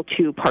accessible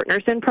to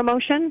partners in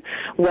promotion,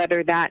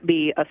 whether that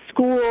be a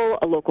school,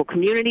 a local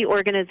community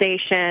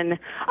organization,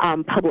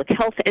 public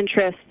health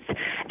interests.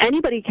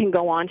 Anybody can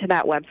go onto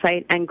that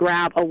website and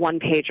grab a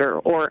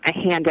one-pager or a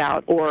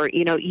handout or,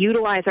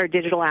 utilize our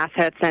digital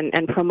assets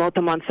and promote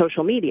them on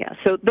social media.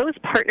 So those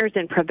partners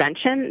in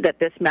prevention that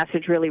this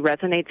message really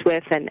resonates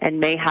with and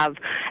may have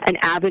an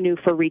avenue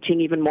for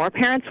reaching even more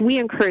parents, we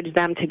encourage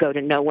them to go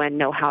to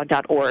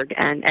knowwhenknowhow.org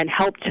and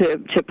help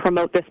to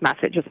promote this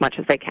message as much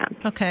as they can.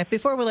 Okay.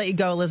 Before we let you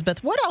go,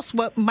 Elizabeth,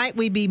 what might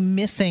we be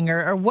missing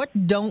or what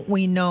don't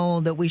we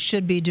know that we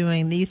should be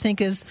doing that you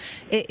think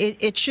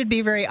it should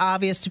be very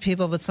obvious to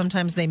people, but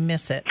sometimes they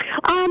miss it?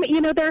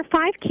 There are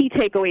 5 key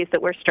takeaways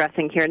that we're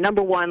stressing here.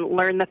 Number one,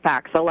 learn the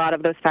facts. A lot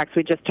of those facts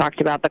we just talked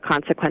about, the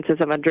consequences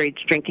of underage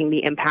drinking,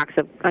 the impacts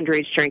of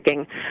underage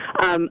drinking.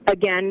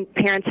 Again,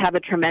 parents have a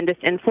tremendous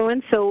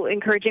influence, so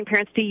encouraging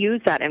parents to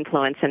use that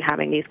influence in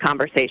having these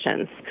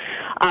conversations.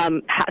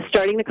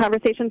 Starting the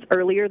conversations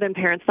earlier than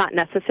parents thought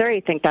necessary.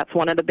 I think that's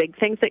one of the big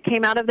things that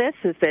came out of this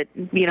is that,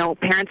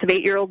 parents of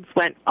 8-year-olds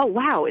went, oh,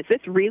 wow, is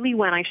this really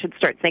when I should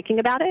start thinking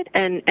about it?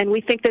 And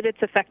we think that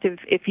it's effective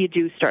if you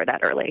do start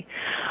that early.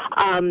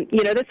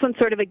 This one's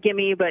sort of a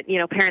gimme, but,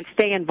 parents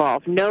stay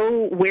involved.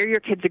 Know where your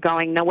kids are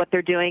going, know what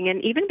they're doing,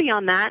 and even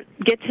beyond that,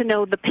 get to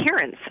know the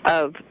parents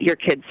of your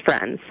kids'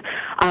 friends.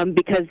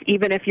 Because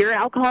even if your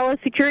alcohol is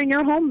secure in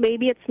your home,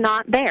 maybe it's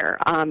not there.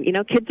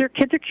 Kids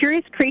are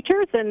curious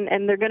creatures,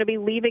 and they're going to be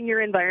leaving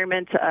your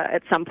environment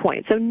at some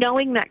point. So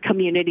knowing that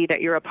community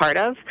that you're a part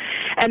of,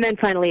 and then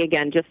finally,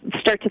 again, just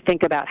start to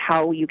think about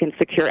how you can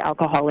secure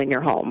alcohol in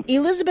your home.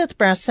 Elizabeth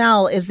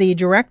Brassell is the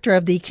director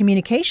of the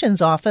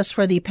Communications Office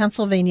for the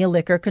Pennsylvania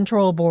Liquor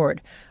Control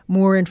Board.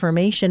 More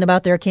information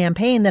about their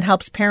campaign that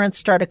helps parents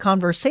start a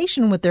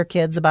conversation with their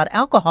kids about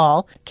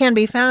alcohol can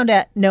be found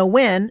at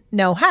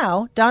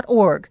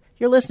knowwhenknowhow.org.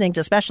 You're listening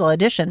to Special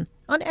Edition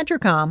on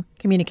Entercom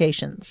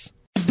Communications.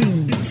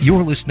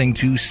 You're listening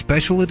to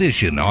Special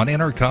Edition on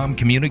Entercom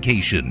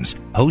Communications,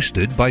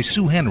 hosted by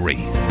Sue Henry.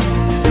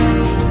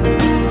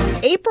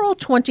 April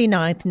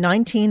 29th,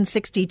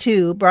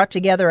 1962 brought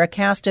together a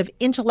cast of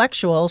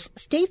intellectuals,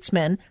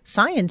 statesmen,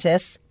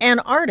 scientists, and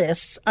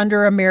artists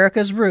under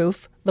America's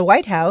roof, the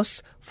White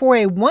House, for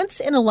a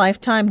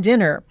once-in-a-lifetime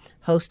dinner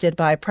hosted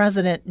by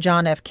President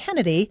John F.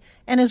 Kennedy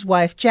and his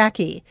wife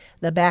Jackie.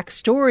 The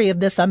backstory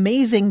of this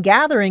amazing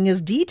gathering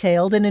is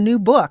detailed in a new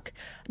book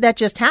that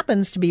just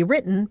happens to be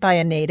written by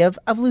a native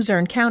of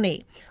Luzerne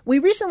County. We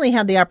recently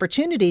had the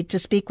opportunity to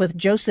speak with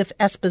Joseph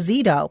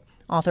Esposito,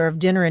 author of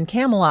Dinner in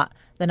Camelot,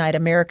 the night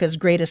America's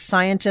greatest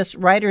scientists,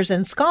 writers,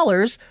 and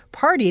scholars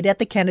partied at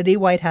the Kennedy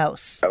White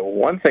House.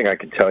 One thing I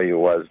can tell you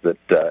was that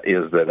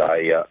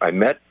I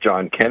met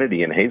John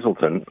Kennedy in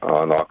Hazleton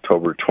on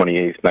October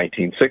 28th,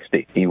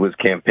 1960. He was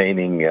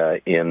campaigning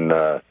in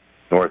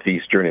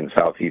northeastern and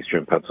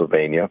southeastern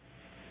Pennsylvania.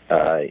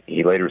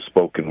 He later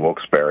spoke in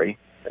Wilkes-Barre,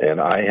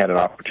 and I had an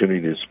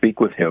opportunity to speak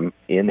with him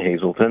in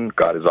Hazleton,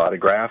 got his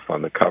autograph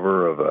on the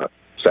cover of a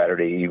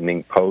Saturday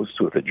Evening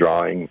Post with a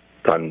drawing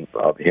done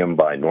of him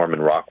by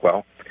Norman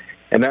Rockwell.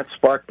 And that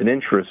sparked an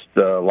interest,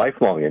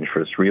 lifelong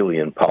interest, really,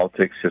 in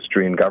politics,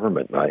 history, and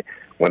government. And I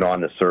went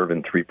on to serve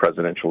in 3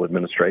 presidential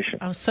administrations.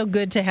 Oh, so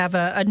good to have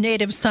a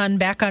native son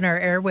back on our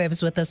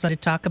airwaves with us to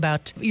talk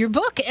about your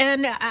book.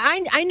 And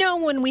I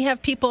know when we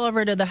have people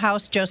over to the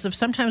house, Joseph,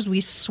 sometimes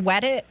we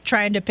sweat it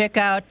trying to pick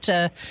out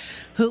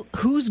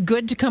who's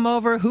good to come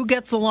over, who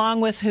gets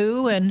along with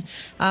who, and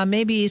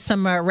maybe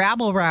some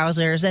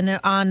rabble-rousers. And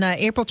on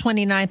April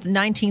 29th,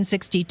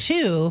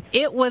 1962,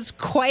 it was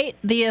quite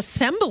the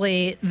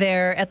assembly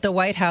there at the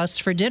White House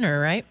for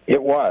dinner, right?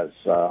 It was.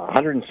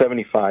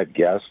 175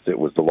 guests. It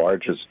was the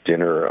largest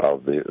dinner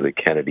of the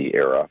Kennedy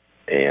era,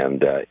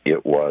 and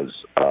it was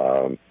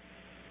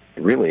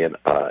really an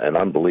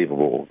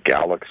unbelievable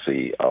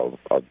galaxy of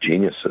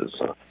geniuses,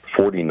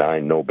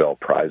 49 Nobel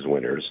Prize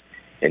winners.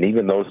 And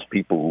even those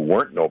people who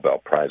weren't Nobel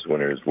Prize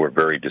winners were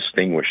very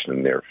distinguished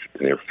in their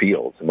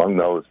fields. Among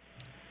those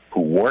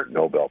who weren't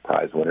Nobel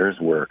Prize winners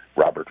were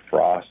Robert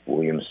Frost,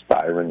 William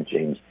Styron,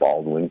 James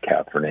Baldwin,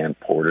 Catherine Ann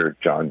Porter,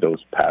 John Dos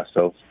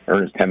Passos.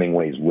 Ernest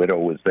Hemingway's widow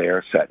was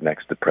there, sat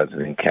next to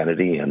President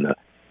Kennedy, and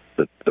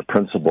the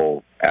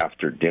principal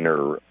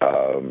after-dinner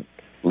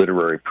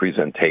literary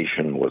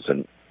presentation was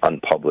an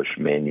unpublished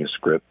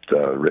manuscript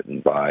written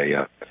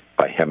by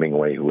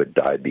Hemingway, who had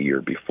died the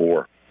year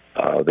before.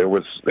 There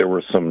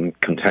were some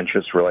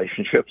contentious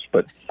relationships,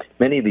 but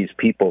many of these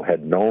people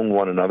had known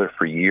one another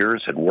for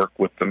years, had worked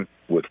with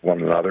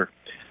one another.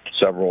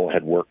 Several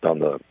had worked on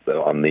the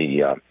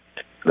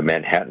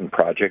Manhattan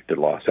Project at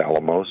Los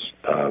Alamos.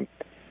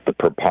 The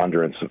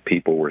preponderance of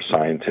people were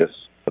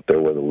scientists, but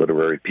there were the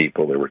literary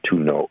people. There were two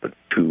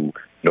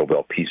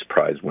Nobel Peace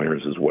Prize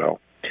winners as well.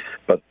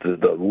 But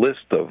the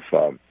list of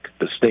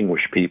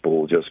distinguished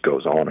people just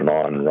goes on and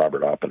on.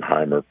 Robert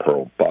Oppenheimer,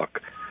 Pearl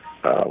Buck,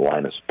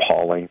 Linus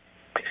Pauling.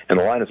 And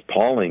the Linus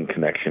Pauling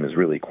connection is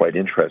really quite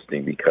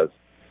interesting because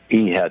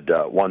he had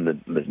won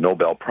the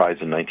Nobel Prize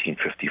in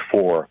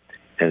 1954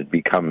 and had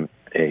become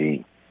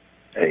a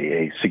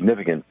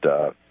significant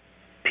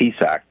peace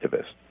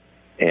activist.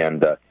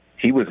 And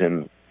he was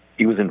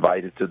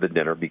invited to the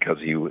dinner because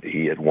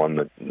he had won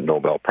the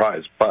Nobel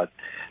Prize, but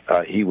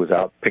he was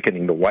out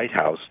picketing the White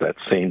House that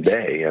same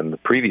day and the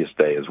previous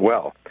day as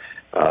well,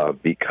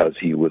 because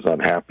he was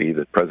unhappy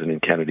that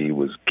President Kennedy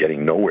was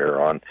getting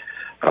nowhere on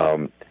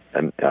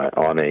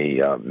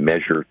a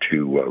measure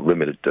to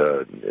limit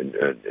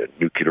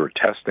nuclear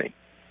testing.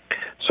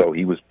 So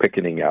he was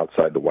picketing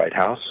outside the White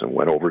House and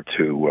went over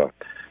to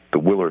the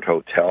Willard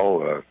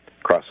Hotel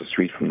across the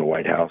street from the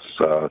White House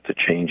to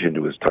change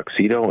into his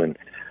tuxedo and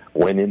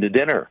went into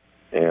dinner.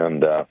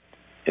 And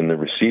in the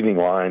receiving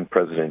line,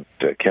 President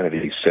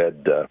Kennedy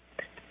said,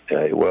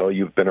 well,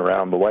 you've been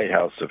around the White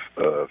House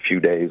a few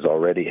days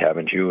already,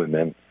 haven't you? And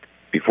then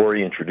before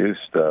he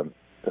introduced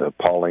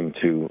Pauling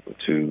to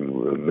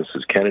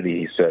Mrs. Kennedy,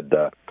 he said,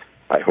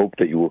 I hope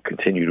that you will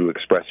continue to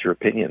express your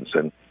opinions.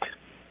 And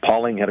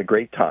Pauling had a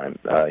great time.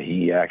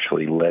 He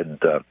actually led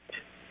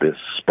this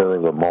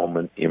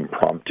spur-of-the-moment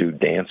impromptu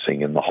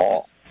dancing in the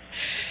hall.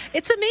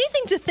 It's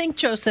amazing to think,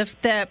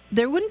 Joseph, that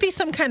there wouldn't be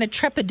some kind of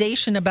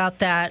trepidation about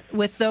that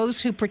with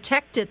those who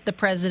protected the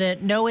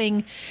president,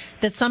 knowing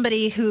that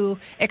somebody who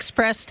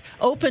expressed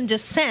open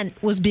dissent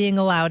was being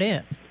allowed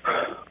in.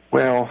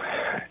 Well,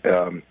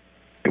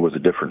 it was a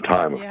different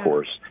time, of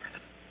course,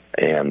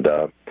 and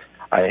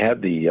I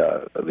had the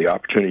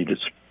opportunity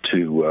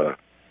to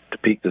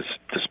speak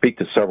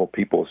to several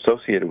people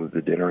associated with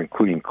the dinner,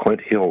 including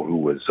Clint Hill, who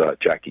was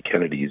Jackie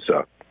Kennedy's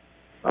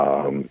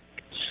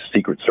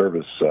Secret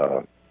Service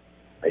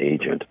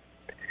agent,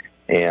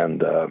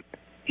 and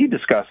he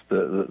discussed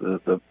the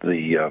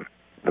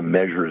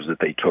measures that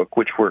they took,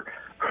 which were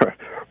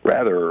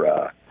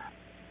rather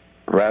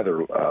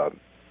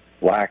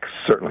lax,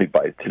 certainly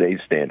by today's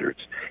standards.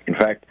 In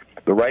fact,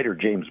 the writer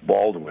James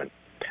Baldwin,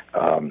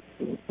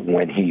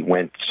 when he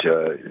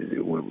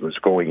was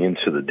going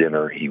into the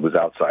dinner, he was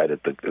outside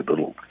at the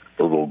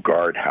little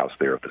guardhouse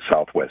there at the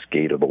southwest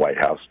gate of the White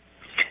House,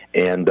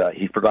 and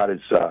he forgot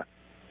his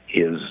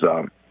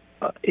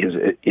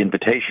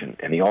invitation,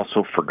 and he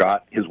also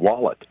forgot his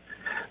wallet.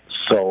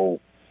 So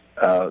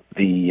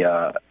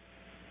the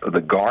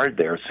guard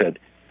there said,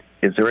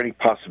 "Is there any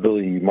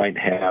possibility you might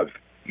have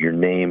your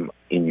name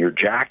in your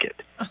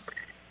jacket?"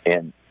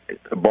 And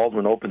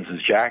Baldwin opens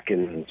his jacket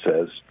and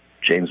says,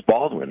 "James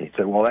Baldwin." He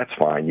said, "Well, that's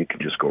fine. You can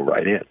just go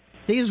right in."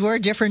 These were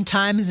different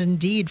times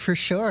indeed, for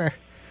sure.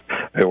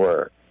 They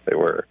were.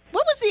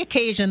 What was the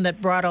occasion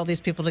that brought all these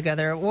people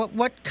together?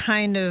 What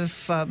kind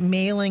of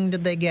mailing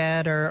did they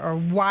get, or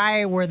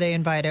why were they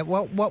invited?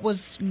 What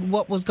was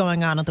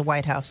going on at the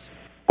White House?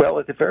 Well,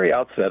 at the very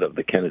outset of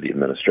the Kennedy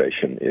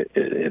administration,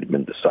 it had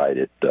been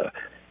decided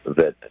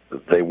that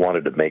they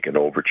wanted to make an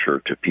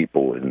overture to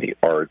people in the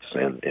arts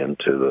and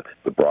to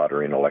the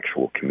broader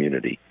intellectual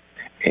community.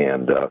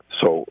 And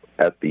so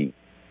at the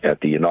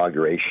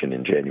inauguration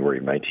in January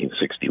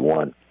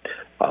 1961,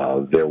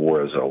 there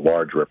was a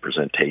large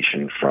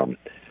representation from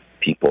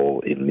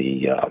people in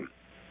the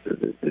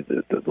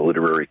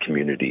literary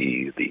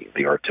community,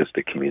 the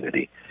artistic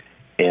community,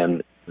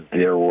 and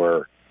there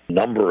were a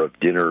number of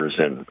dinners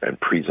and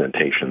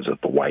presentations at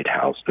the White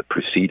House that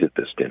preceded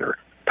this dinner.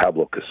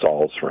 Pablo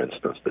Casals, for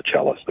instance,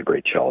 the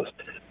great cellist,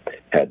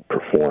 had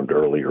performed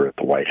earlier at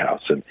the White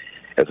House. And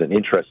as an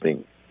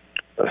interesting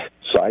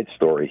side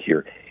story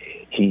here,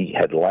 he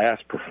had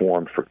last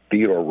performed for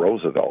Theodore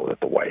Roosevelt at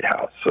the White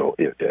House. So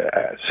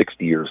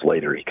 60 years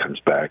later, he comes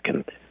back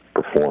and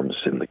performs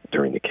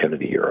during the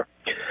Kennedy era.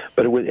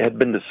 But it had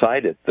been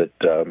decided that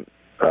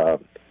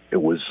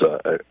it was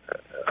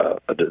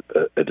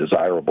a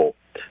desirable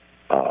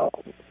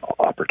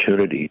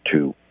opportunity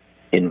to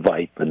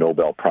invite the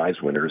Nobel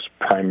Prize winners.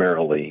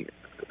 Primarily,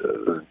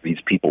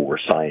 these people were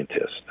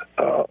scientists.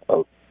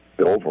 The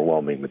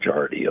overwhelming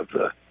majority of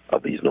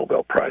these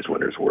Nobel Prize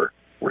winners were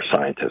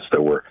scientists.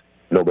 There were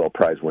Nobel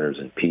Prize winners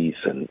in peace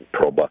and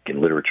pro buck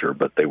in literature,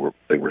 but they were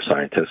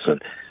scientists,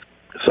 and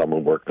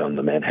someone worked on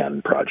the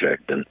Manhattan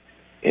Project,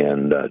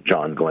 and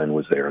John Glenn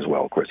was there as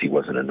well. Of course, he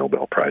wasn't a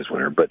Nobel Prize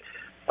winner, but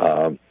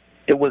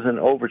it was an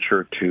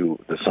overture to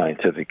the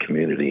scientific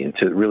community and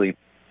to really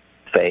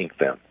thank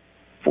them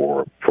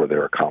for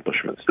their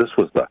accomplishments. This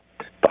was the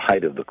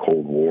height of the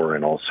Cold War,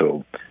 and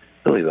also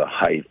really the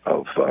height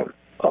of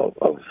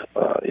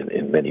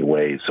in many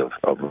ways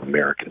of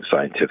American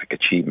scientific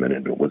achievement,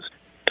 and it was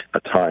a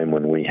time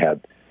when we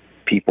had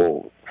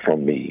people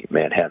from the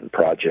Manhattan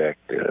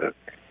Project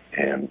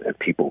and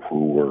people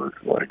who were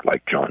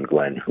like John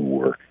Glenn, who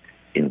were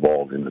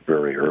involved in the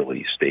very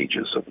early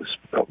stages of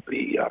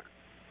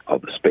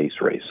the space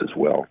race as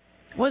well.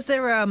 Was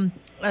there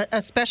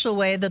a special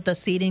way that the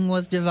seating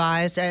was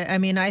devised? I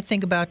mean, I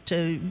think about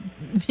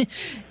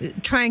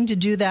trying to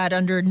do that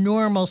under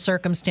normal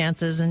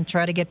circumstances and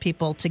try to get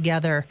people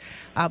together.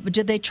 But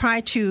did they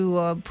try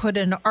to put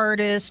an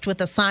artist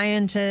with a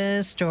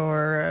scientist,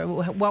 or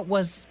what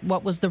was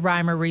the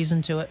rhyme or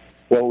reason to it?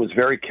 Well, it was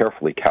very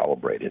carefully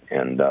calibrated,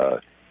 and the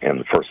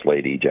First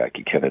Lady,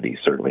 Jackie Kennedy,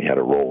 certainly had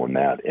a role in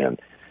that.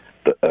 And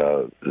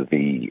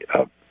the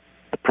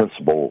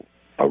principal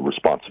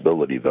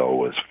responsibility, though,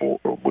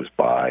 was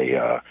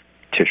by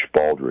Tish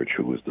Baldridge,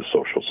 who was the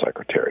social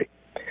secretary.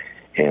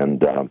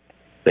 And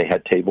they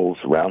had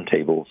round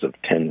tables of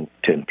 10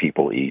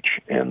 people each,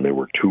 and there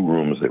were 2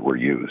 rooms that were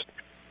used.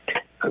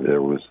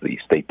 There was the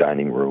state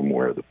dining room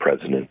where the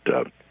president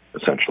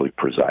essentially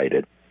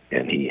presided,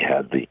 and he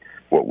had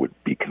what would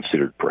be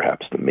considered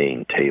perhaps the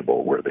main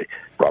table where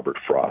Robert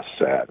Frost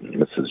sat, and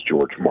Mrs.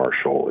 George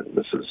Marshall and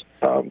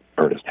Mrs.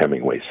 Ernest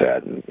Hemingway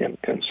sat,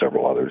 and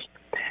several others.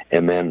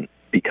 And then,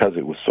 because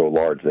it was so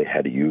large, they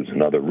had to use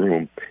another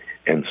room,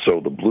 and so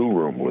the blue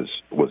room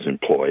was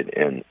employed,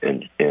 and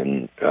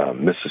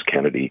Mrs.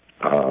 Kennedy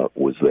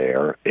was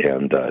there,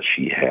 and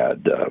she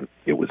had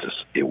it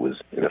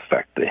was in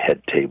effect the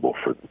head table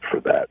for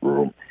that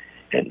room,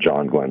 and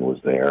John Glenn was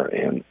there,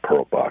 and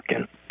Pearl Buck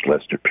and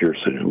Lester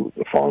Pearson, who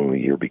the following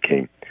year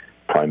became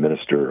Prime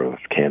Minister of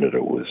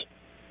Canada, was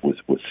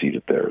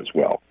seated there as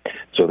well.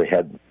 So they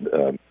had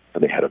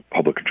a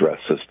public address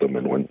system,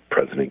 and when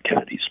President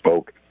Kennedy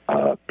spoke,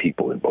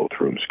 people in both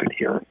rooms could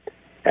hear him.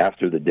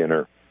 After the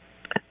dinner,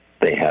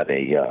 they had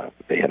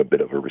a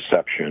bit of a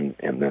reception,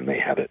 and then they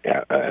had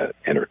an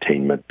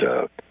entertainment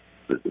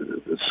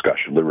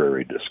discussion,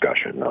 literary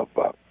discussion of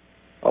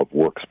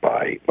works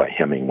by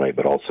Hemingway,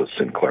 but also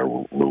Sinclair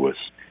Lewis,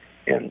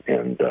 and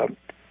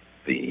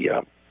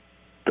the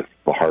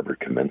Harvard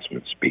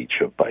commencement speech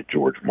by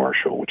George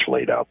Marshall, which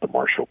laid out the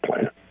Marshall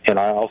Plan. And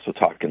I also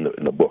talk in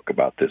the book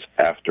about this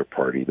after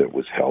party that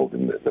was held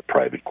in the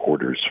private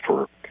quarters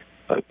for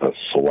a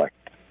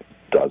select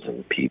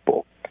dozen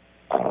people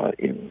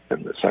in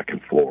the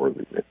second floor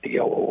at the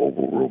Yellow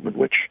Oval Room, in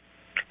which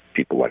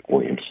people like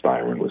William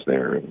Styron was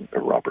there, and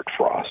Robert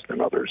Frost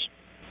and others.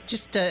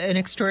 Just an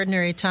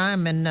extraordinary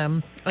time,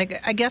 and I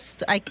guess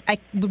I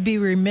would be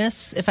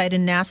remiss if I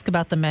didn't ask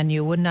about the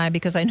menu, wouldn't I?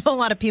 Because I know a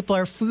lot of people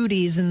are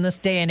foodies in this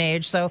day and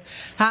age. So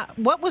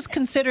what was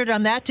considered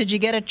on that? Did you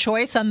get a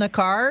choice on the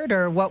card,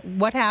 or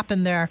what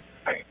happened there?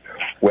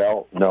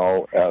 Well,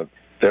 no.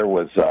 There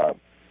was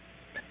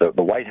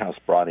the White House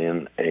brought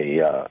in a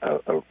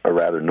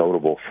rather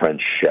notable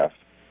French chef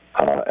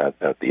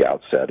at the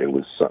outset. It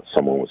was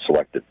someone was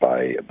selected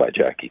by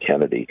Jackie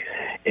Kennedy,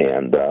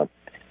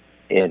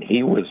 and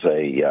he was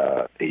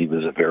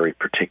a very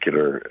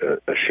particular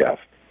chef,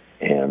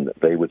 and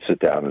they would sit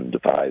down and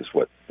devise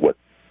what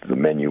the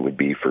menu would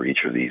be for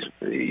each of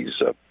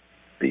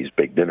these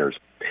big dinners.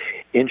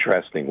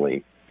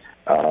 Interestingly,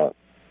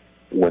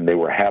 when they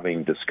were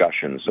having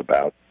discussions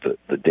about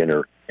the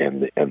dinner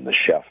and the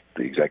chef,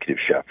 the executive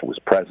chef, was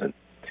present,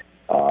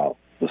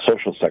 the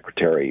social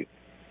secretary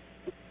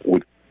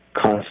would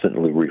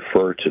constantly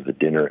refer to the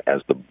dinner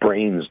as the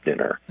brains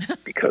dinner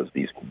because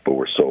these people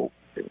were so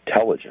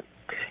intelligent.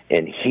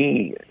 And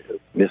he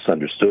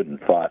misunderstood and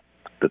thought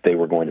that they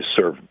were going to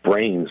serve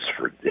brains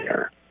for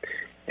dinner.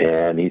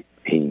 And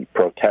he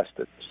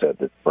protested, said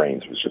that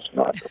brains was just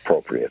not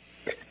appropriate.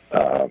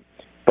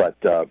 But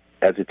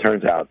as it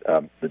turns out,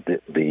 the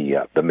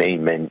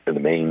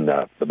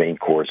main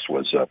course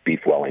was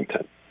beef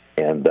Wellington.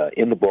 And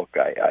in the book,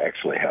 I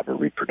actually have a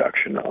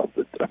reproduction of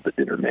the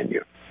dinner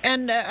menu.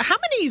 And how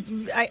many,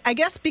 I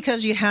guess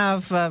because you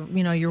have,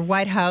 your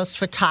White House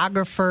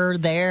photographer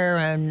there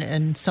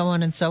and so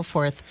on and so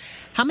forth,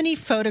 how many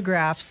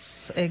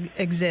photographs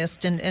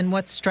exist and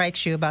what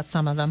strikes you about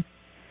some of them?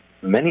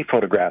 Many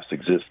photographs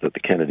exist at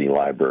the Kennedy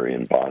Library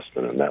in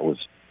Boston, and that was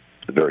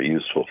very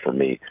useful for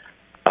me.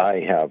 I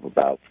have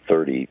about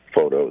 30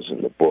 photos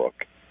in the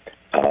book.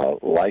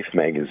 Life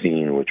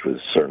magazine, which was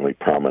certainly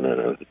prominent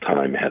at the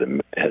time, had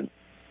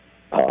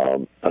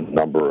a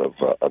number of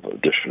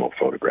additional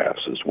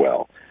photographs as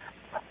well.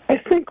 I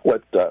think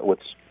what would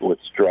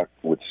strike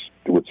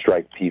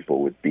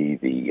people would be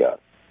the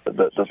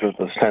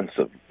sense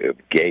of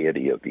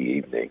gaiety of the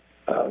evening.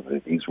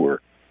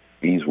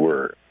 These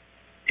were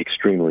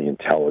extremely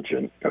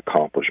intelligent,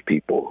 accomplished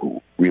people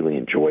who really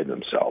enjoyed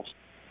themselves.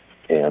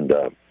 And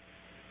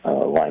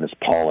Linus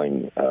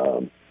Pauling,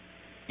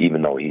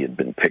 even though he had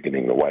been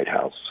picketing the White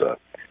House,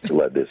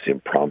 led this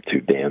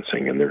impromptu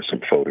dancing, and there's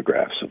some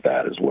photographs of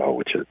that as well,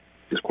 which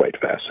is quite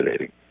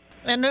fascinating.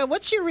 And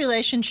what's your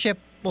relationship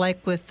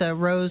like with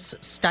Rose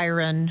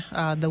Styron,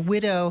 the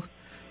widow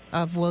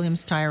of William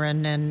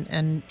Styron,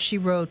 and she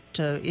wrote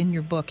in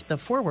your book the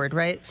foreword,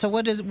 right? So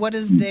what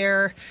is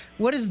their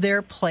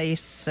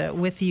place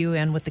with you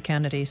and with the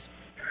Kennedys?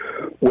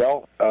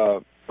 Well,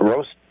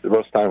 Rose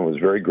Styron was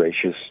very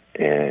gracious,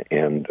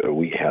 and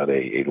we had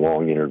a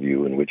long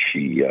interview in which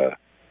she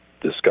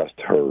discussed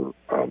her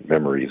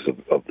memories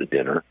of the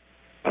dinner.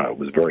 It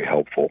was very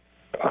helpful,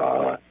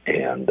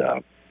 and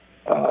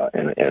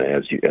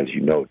as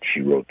you note,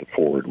 she wrote the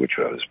foreword, which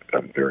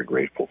I'm very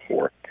grateful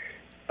for.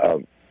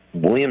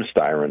 William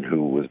Styron,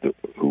 who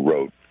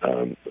wrote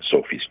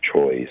Sophie's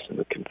Choice and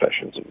the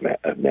Confessions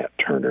of Nat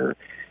Turner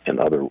and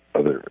other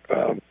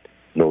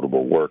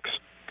notable works,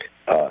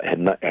 had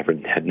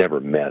never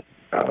met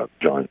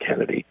John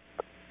Kennedy,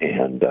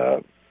 and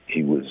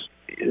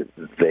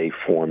they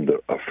formed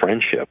a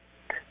friendship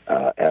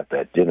at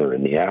that dinner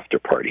in the after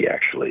party,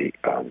 actually,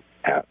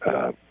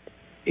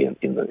 in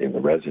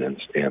the residence,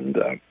 and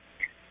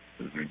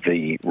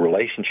the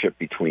relationship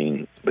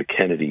between the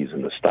Kennedys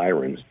and the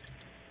Styrons,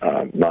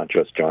 not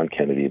just John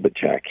Kennedy, but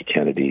Jackie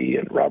Kennedy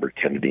and Robert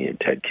Kennedy and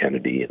Ted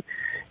Kennedy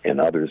and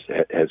others,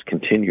 has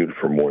continued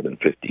for more than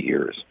 50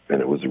 years,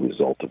 and it was a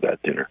result of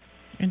that dinner.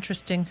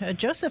 Interesting.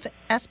 Joseph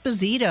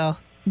Esposito,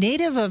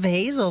 native of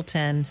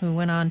Hazleton, who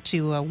went on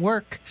to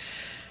work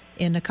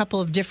in a couple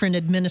of different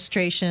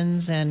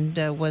administrations and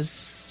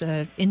was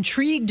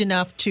intrigued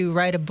enough to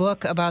write a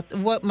book about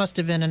what must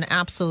have been an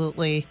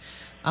absolutely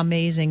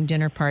amazing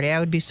dinner party. I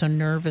would be so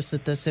nervous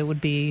at this. It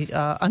would be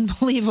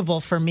unbelievable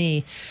for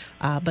me.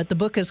 But the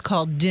book is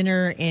called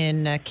Dinner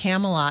in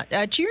Camelot.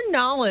 To your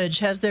knowledge,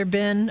 has there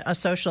been a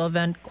social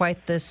event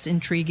quite this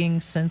intriguing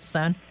since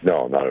then?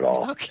 No, not at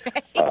all.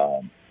 Okay.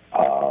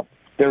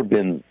 There have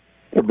been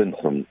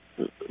some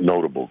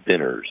notable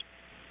dinners,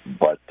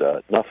 but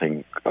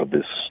nothing of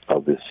this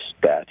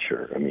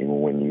stature. I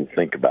mean, when you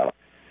think about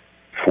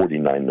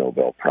 49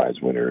 Nobel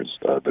Prize winners,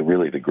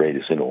 the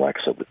greatest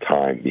intellects of the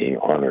time being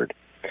honored,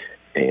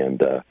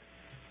 and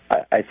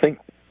I think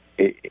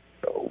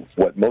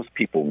what most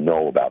people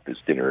know about this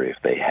dinner, if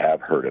they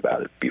have heard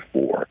about it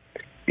before,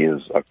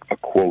 is a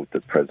quote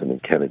that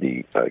President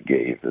Kennedy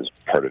gave as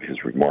part of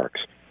his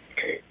remarks.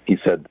 He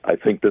said, "I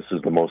think this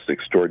is the most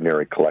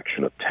extraordinary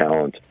collection of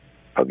talent,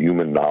 of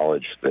human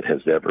knowledge that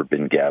has ever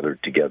been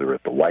gathered together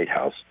at the White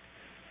House,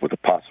 with the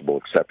possible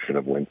exception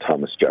of when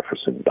Thomas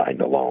Jefferson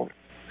dined alone."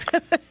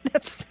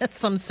 That's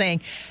some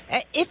saying.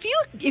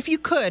 If you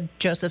could,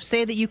 Joseph,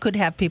 say that you could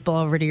have people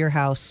over to your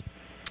house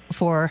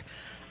for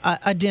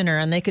a dinner,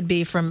 and they could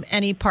be from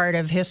any part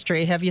of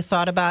history. Have you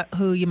thought about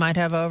who you might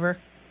have over?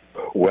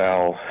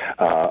 Well,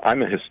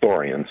 I'm a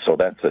historian, so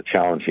that's a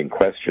challenging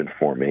question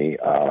for me.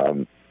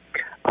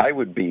 I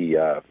would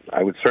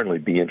certainly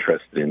be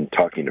interested in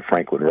talking to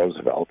Franklin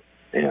Roosevelt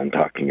and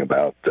talking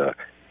about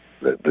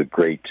the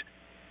great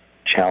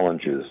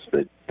challenges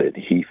that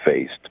he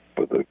faced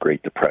with the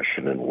Great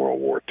Depression and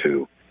World War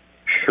II.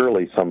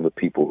 Surely some of the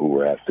people who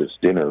were at this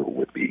dinner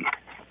would be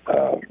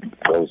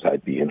those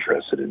I'd be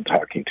interested in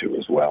talking to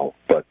as well.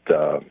 But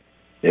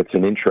it's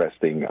an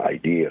interesting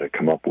idea to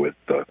come up with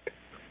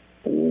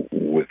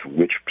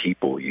which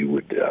people you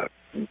would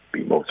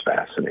be most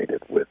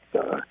fascinated with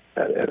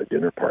at a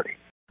dinner party.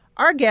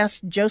 Our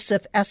guest,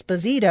 Joseph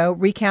Esposito,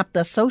 recapped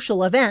the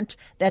social event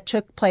that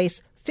took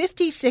place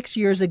 56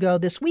 years ago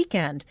this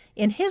weekend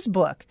in his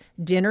book,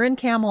 Dinner in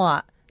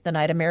Camelot, the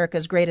night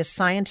America's greatest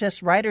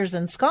scientists, writers,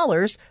 and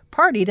scholars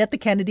partied at the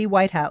Kennedy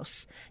White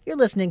House. You're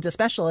listening to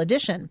Special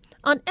Edition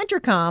on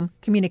Entercom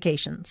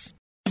Communications.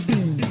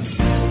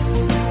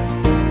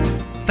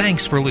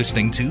 Thanks for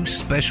listening to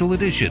Special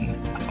Edition,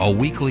 a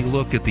weekly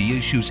look at the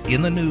issues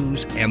in the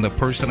news and the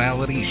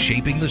personalities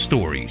shaping the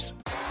stories.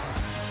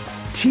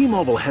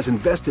 T-Mobile has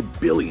invested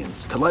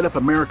billions to light up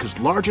America's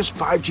largest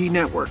 5G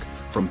network,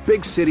 from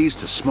big cities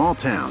to small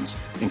towns,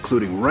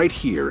 including right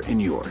here in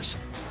yours.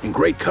 And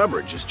great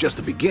coverage is just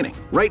the beginning.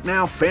 Right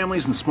now,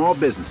 families and small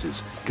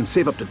businesses can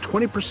save up to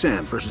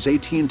 20% versus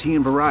AT&T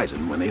and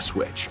Verizon when they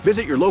switch.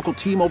 Visit your local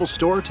T-Mobile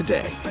store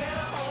today.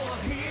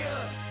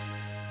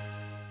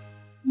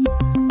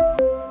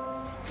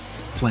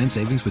 Plan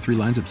savings with 3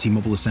 lines of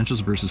T-Mobile Essentials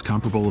versus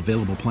comparable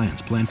available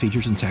plans. Plan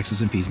features and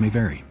taxes and fees may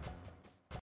vary.